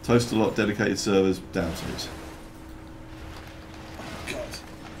 Toast a lot, dedicated servers, doubt it. Oh, God.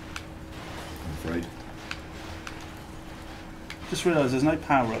 I'm afraid. Just realised there's no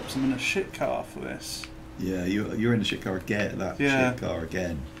power-ups. I'm in a shit car for this. Yeah, you're in the shit car again. Yeah. Shit car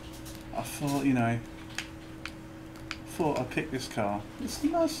again. I thought, you know... I'd pick this car. It's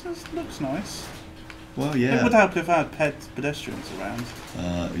nice. It looks nice. Well, yeah. It would help if I had pedestrians around.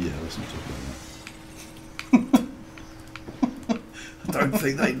 Yeah, let's not talk about that. I don't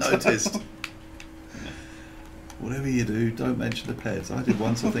think they noticed. Whatever you do, don't mention the pets. I did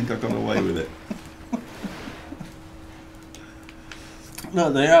once, I think I got away with it.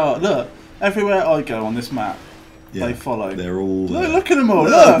 Look, they are. Look, everywhere I go on this map, Yeah, they follow. They're all there. Look at them all.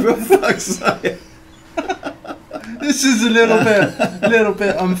 No, Look. for fuck's sake. This is a little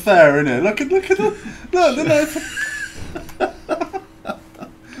bit unfair, isn't it? Look at them. Look,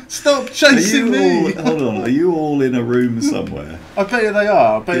 stop chasing me. Hold on, are you all in a room somewhere? I bet you they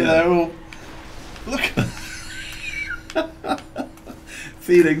are. I bet you Yeah. they're all. Look.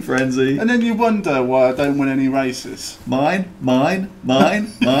 Feeding frenzy. And then you wonder why I don't win any races. Mine.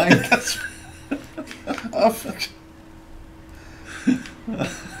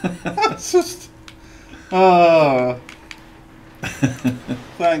 That's just. Oh.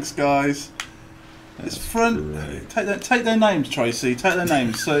 Thanks, guys. It's front. great. Take their names, Tracy. Take their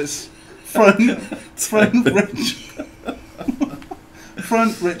names. So it's front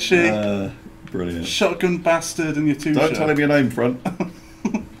Richie, Brilliant. shotgun bastard, and your two. Don't tell him your name, front.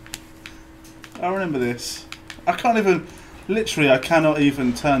 I remember this. I can't even. Literally, I cannot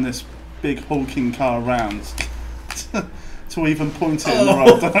even turn this big hulking car around to even point it in the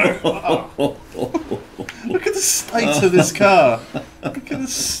right direction. Look at the state of this car. Look at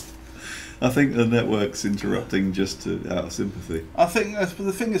this. I think the network's interrupting just out of sympathy. I think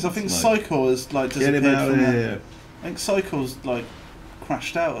the thing is, I think It's Cycle has like Get disappeared him out from of the- here. I think Cycle's like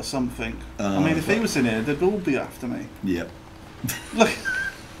crashed out or something. I Oh, mean, if he fuck. was in here, they'd all be after me. Yep. Look,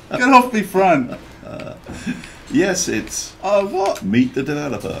 get off me front. Yes, it's What? meet the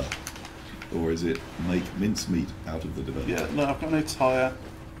developer. Or is it make mincemeat out of the developer? Yeah, look, I've got no tyre.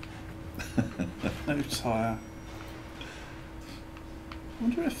 No tyre. I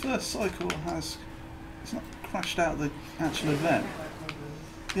wonder if the Cycle has. It's not crashed out the actual event.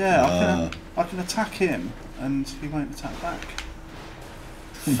 Yeah, I can attack him and he won't attack back.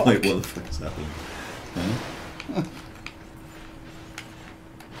 Wait, Fuck. what the fuck is happening? Huh?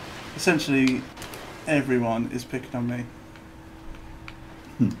 Essentially, everyone is picking on me.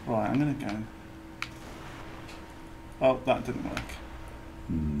 Right, I'm gonna go. Oh, that didn't work.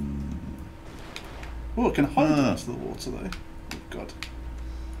 Oh, I can hide into the water though. Oh God.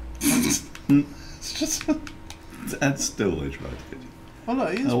 It's just. And still they tried to get you. Oh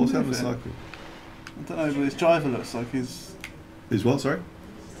look, he is What's happened to moving. Cycle? I don't know, but his driver looks like he's. Is what, sorry?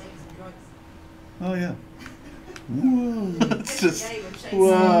 Oh, yeah. Whoa. It's just.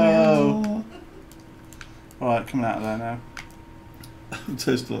 Whoa. Right, coming out of there now.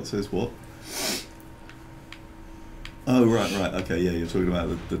 Toastalot says what? Oh, right, okay, yeah, you're talking about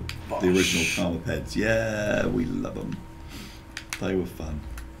the original Carmageddon. Yeah, we love them. They were fun.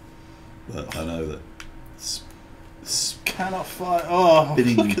 But I know that Cannot fight. Oh,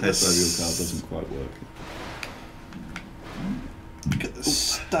 spinning look at pets over your this. car doesn't quite work. Look at the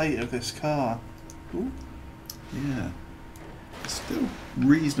state of this car. Ooh. Yeah. It's still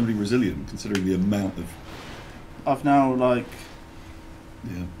reasonably resilient considering the amount of... I've now like.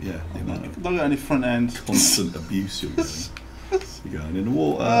 Yeah, the amount of Look at any front end. constant abuse you're getting. You're going in the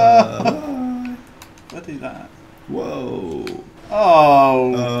water. Bye. I do that. Whoa.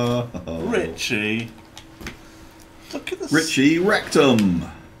 Oh, Oh. Richie. Look at this. Richie Rectum.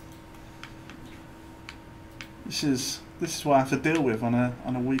 This is what I have to deal with on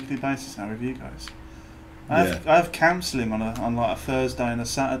a weekly basis now with you guys. I have counselling on like a Thursday and a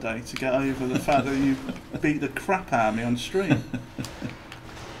Saturday to get over the fact that you beat the crap out of me on stream.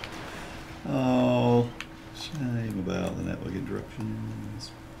 Oh, shame about the network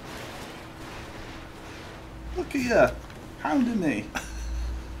interruptions. Look at you, hounding me.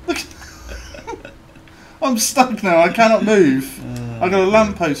 Look. I'm stuck now. I cannot move. I've got a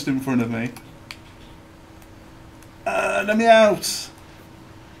lamppost in front of me. Let me out.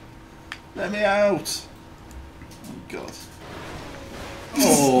 Let me out. Oh God.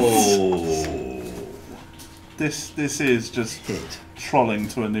 Oh. This is just Hit. trolling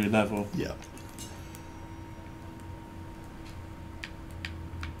to a new level. Yep.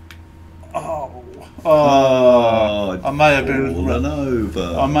 Oh, I may have been. Fallen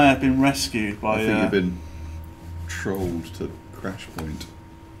over. I may have been rescued I by. think you've been trolled to crash point.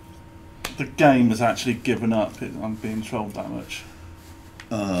 The game has actually given up. I'm being trolled that much.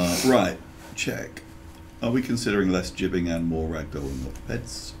 Right, check. Are we considering less jibbing and more ragdoll and not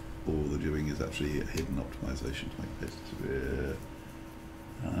peds? Or the jibbing is actually a hidden optimization to make peds disappear?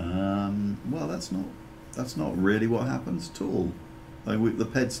 Well, that's not really what happens at all. I mean, the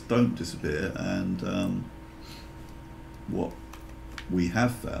peds don't disappear, and what we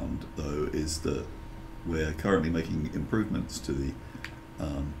have found, though, is that we're currently making improvements to the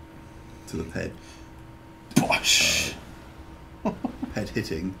ped. Bosh! Ped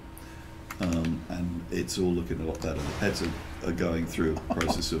hitting, and it's all looking a lot better. The peds are going through a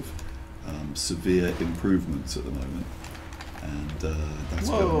process of severe improvements at the moment, and that's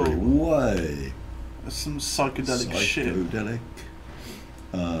going really way. That's some psychedelic shit. Psychedelic.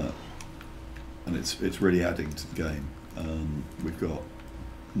 And it's really adding to the game. We've got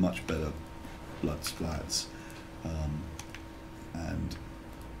much better blood splats, and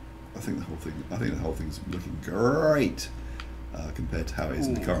I think the whole thing's looking great compared to how it is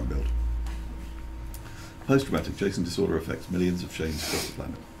in the current build. Post-traumatic Jason disorder affects millions of Shanes across the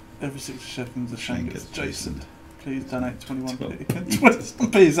planet. Every 60 seconds, a Shane gets Jason. Jasoned. Please donate 21p.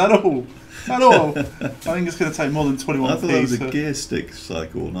 21p, is that all? Is that all? I think it's going to take more than 21p. I thought that was a gear stick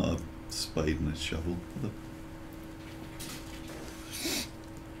cycle, not a spade and a shovel.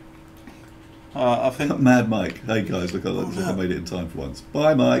 I think. Mad Mike. Hey guys, look, I made it in time for once.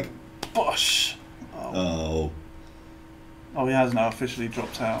 Bye, Mike. Bosh! Oh, he has now officially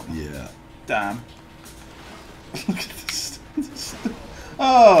dropped out. yeah. Damn. Look at this.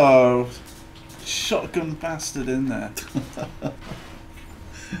 Oh! Shotgun bastard in there.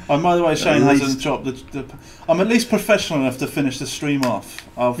 Oh, by the way, Shane hasn't dropped the. I'm at least professional enough to finish the stream off.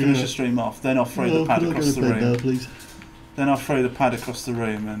 I'll finish the stream off, then I'll throw the pad across the room. Now, please? Then I'll throw the pad across the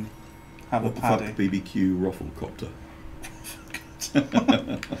room and have What a the paddy. fuck, BBQ Rufflecopter?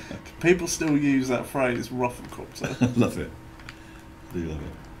 People still use that phrase, rufflecopter. Love it. Do love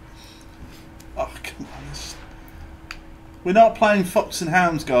it. Oh, come on. We're not playing Fox and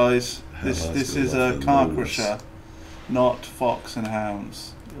Hounds, guys. Hell, This I is still a love the car rules. crusher, not Fox and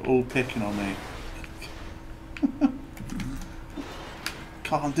Hounds. You're all picking on me.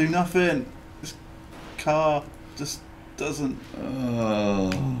 Can't do nothing. This car just doesn't.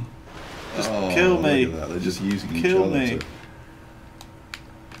 Just kill me. Look at that. They're just using Kill each other me. to...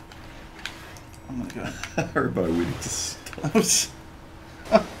 I'm gonna go. Haribo, we need to stop.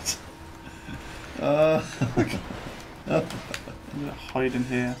 I'm gonna hide in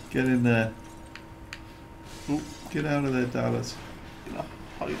here. Get in there. Ooh, Get out of there, Dallas. I'm gonna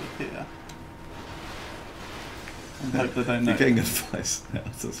hide in here. And hope they don't know. You're getting advice now.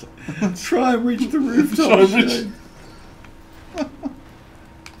 So it's like, try and reach the rooftop. Try and reach- Shane.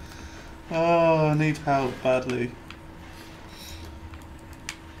 Oh, I need help badly.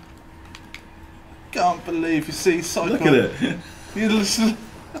 Can't believe you see Psycho. Look at it.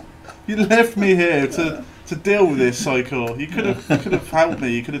 You left me here to deal with this, Psycho. You could have helped me.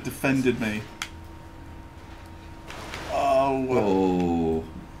 You could have defended me. Oh.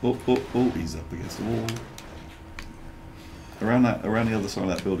 Oh, he's up against the wall. Around the other side of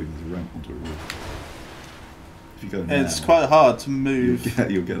that building, there's a ramp onto a roof. If you go now, It's quite hard to you'll move.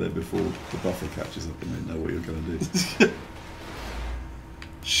 get there before the buffer catches up and they know what you're going to do.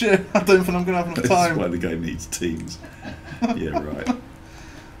 Shit, I don't think I'm going to have enough This is time. why the game needs teams. Yeah, right.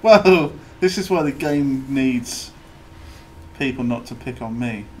 Well, this is why the game needs people not to pick on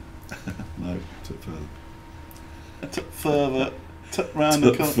me. No, took further. Took further, took round the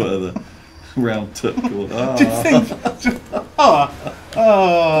Took corner. further. Round took corner. Do you think?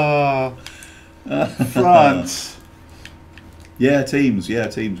 France. Yeah, teams.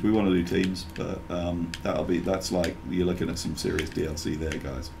 We want to do teams, but that's like you're looking at some serious DLC there,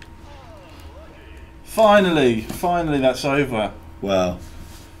 guys. Finally, that's over. Wow,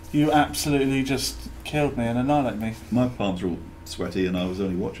 You absolutely just killed me and annihilated me. my palms are all sweaty, and I was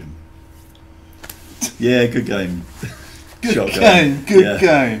only watching. Yeah, good game. Good Shotgun. game, good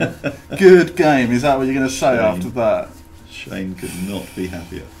Yeah. game, good game. Is that what you're going to say Shame. after that? Shane could not be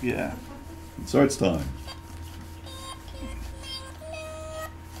happier. Yeah. So it's time.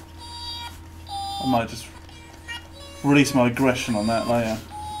 I might just release my aggression on that later.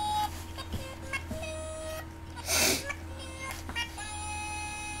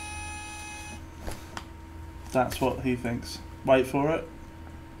 That's what he thinks. Wait for it.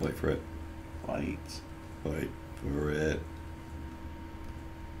 Wait for it. Wait. Wait for it.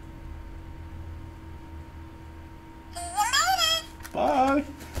 Bye.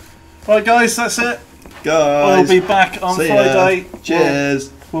 Right, guys, that's it. Guys, I'll be back on see ya. Friday.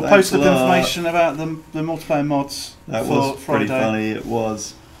 Cheers. We'll Thanks post up a lot. information about the multiplayer mods That for was Friday. pretty funny. It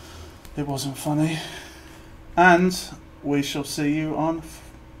was. It wasn't funny. And we shall see you on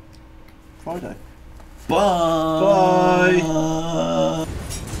Friday. Bye. Bye.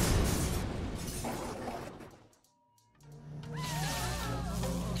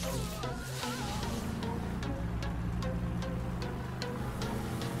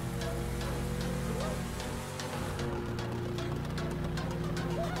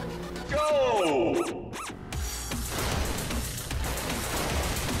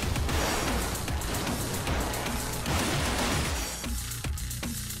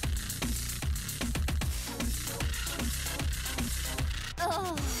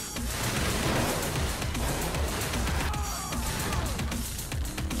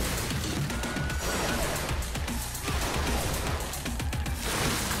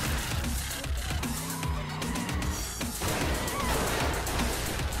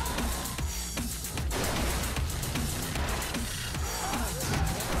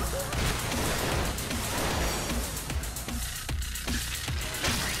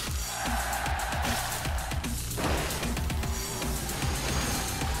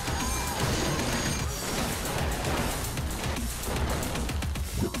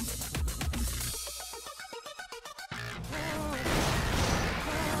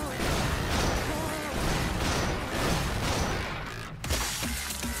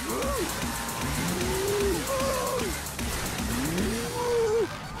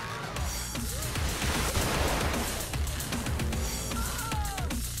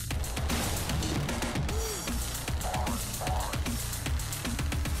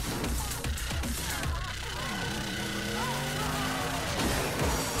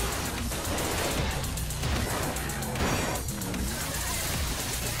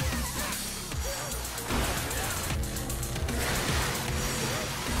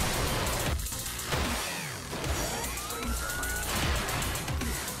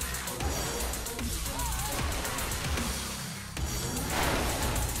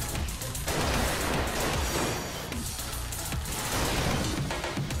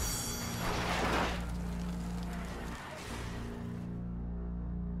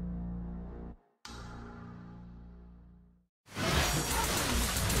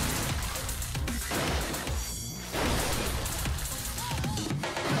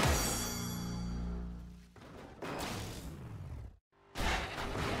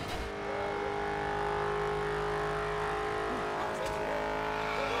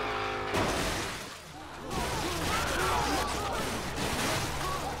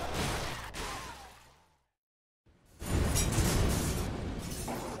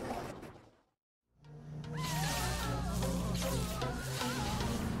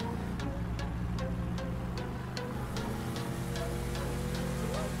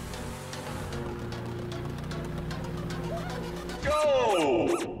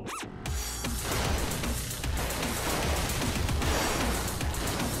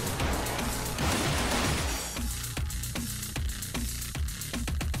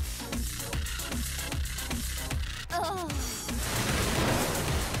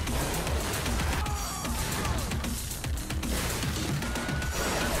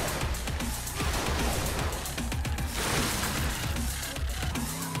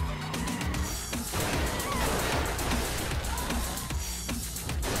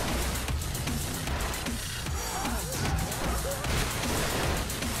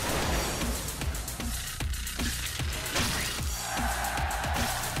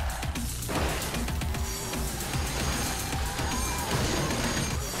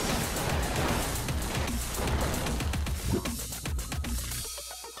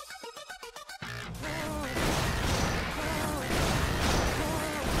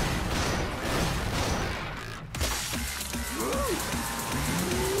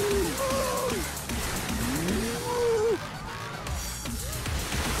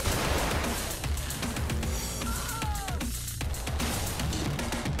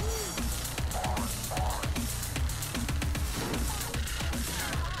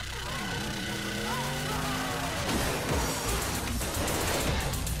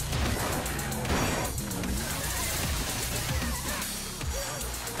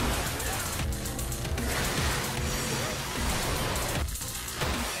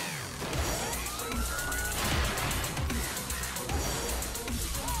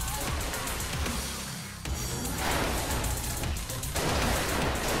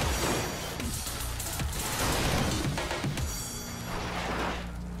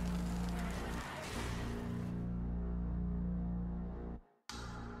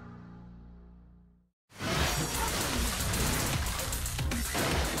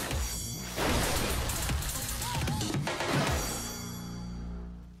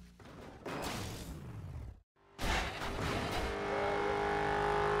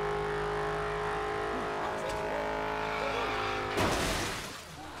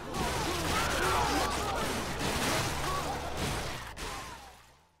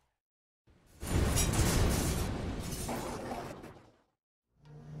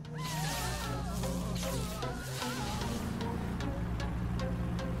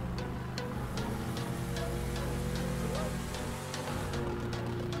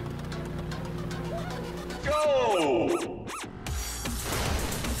 go!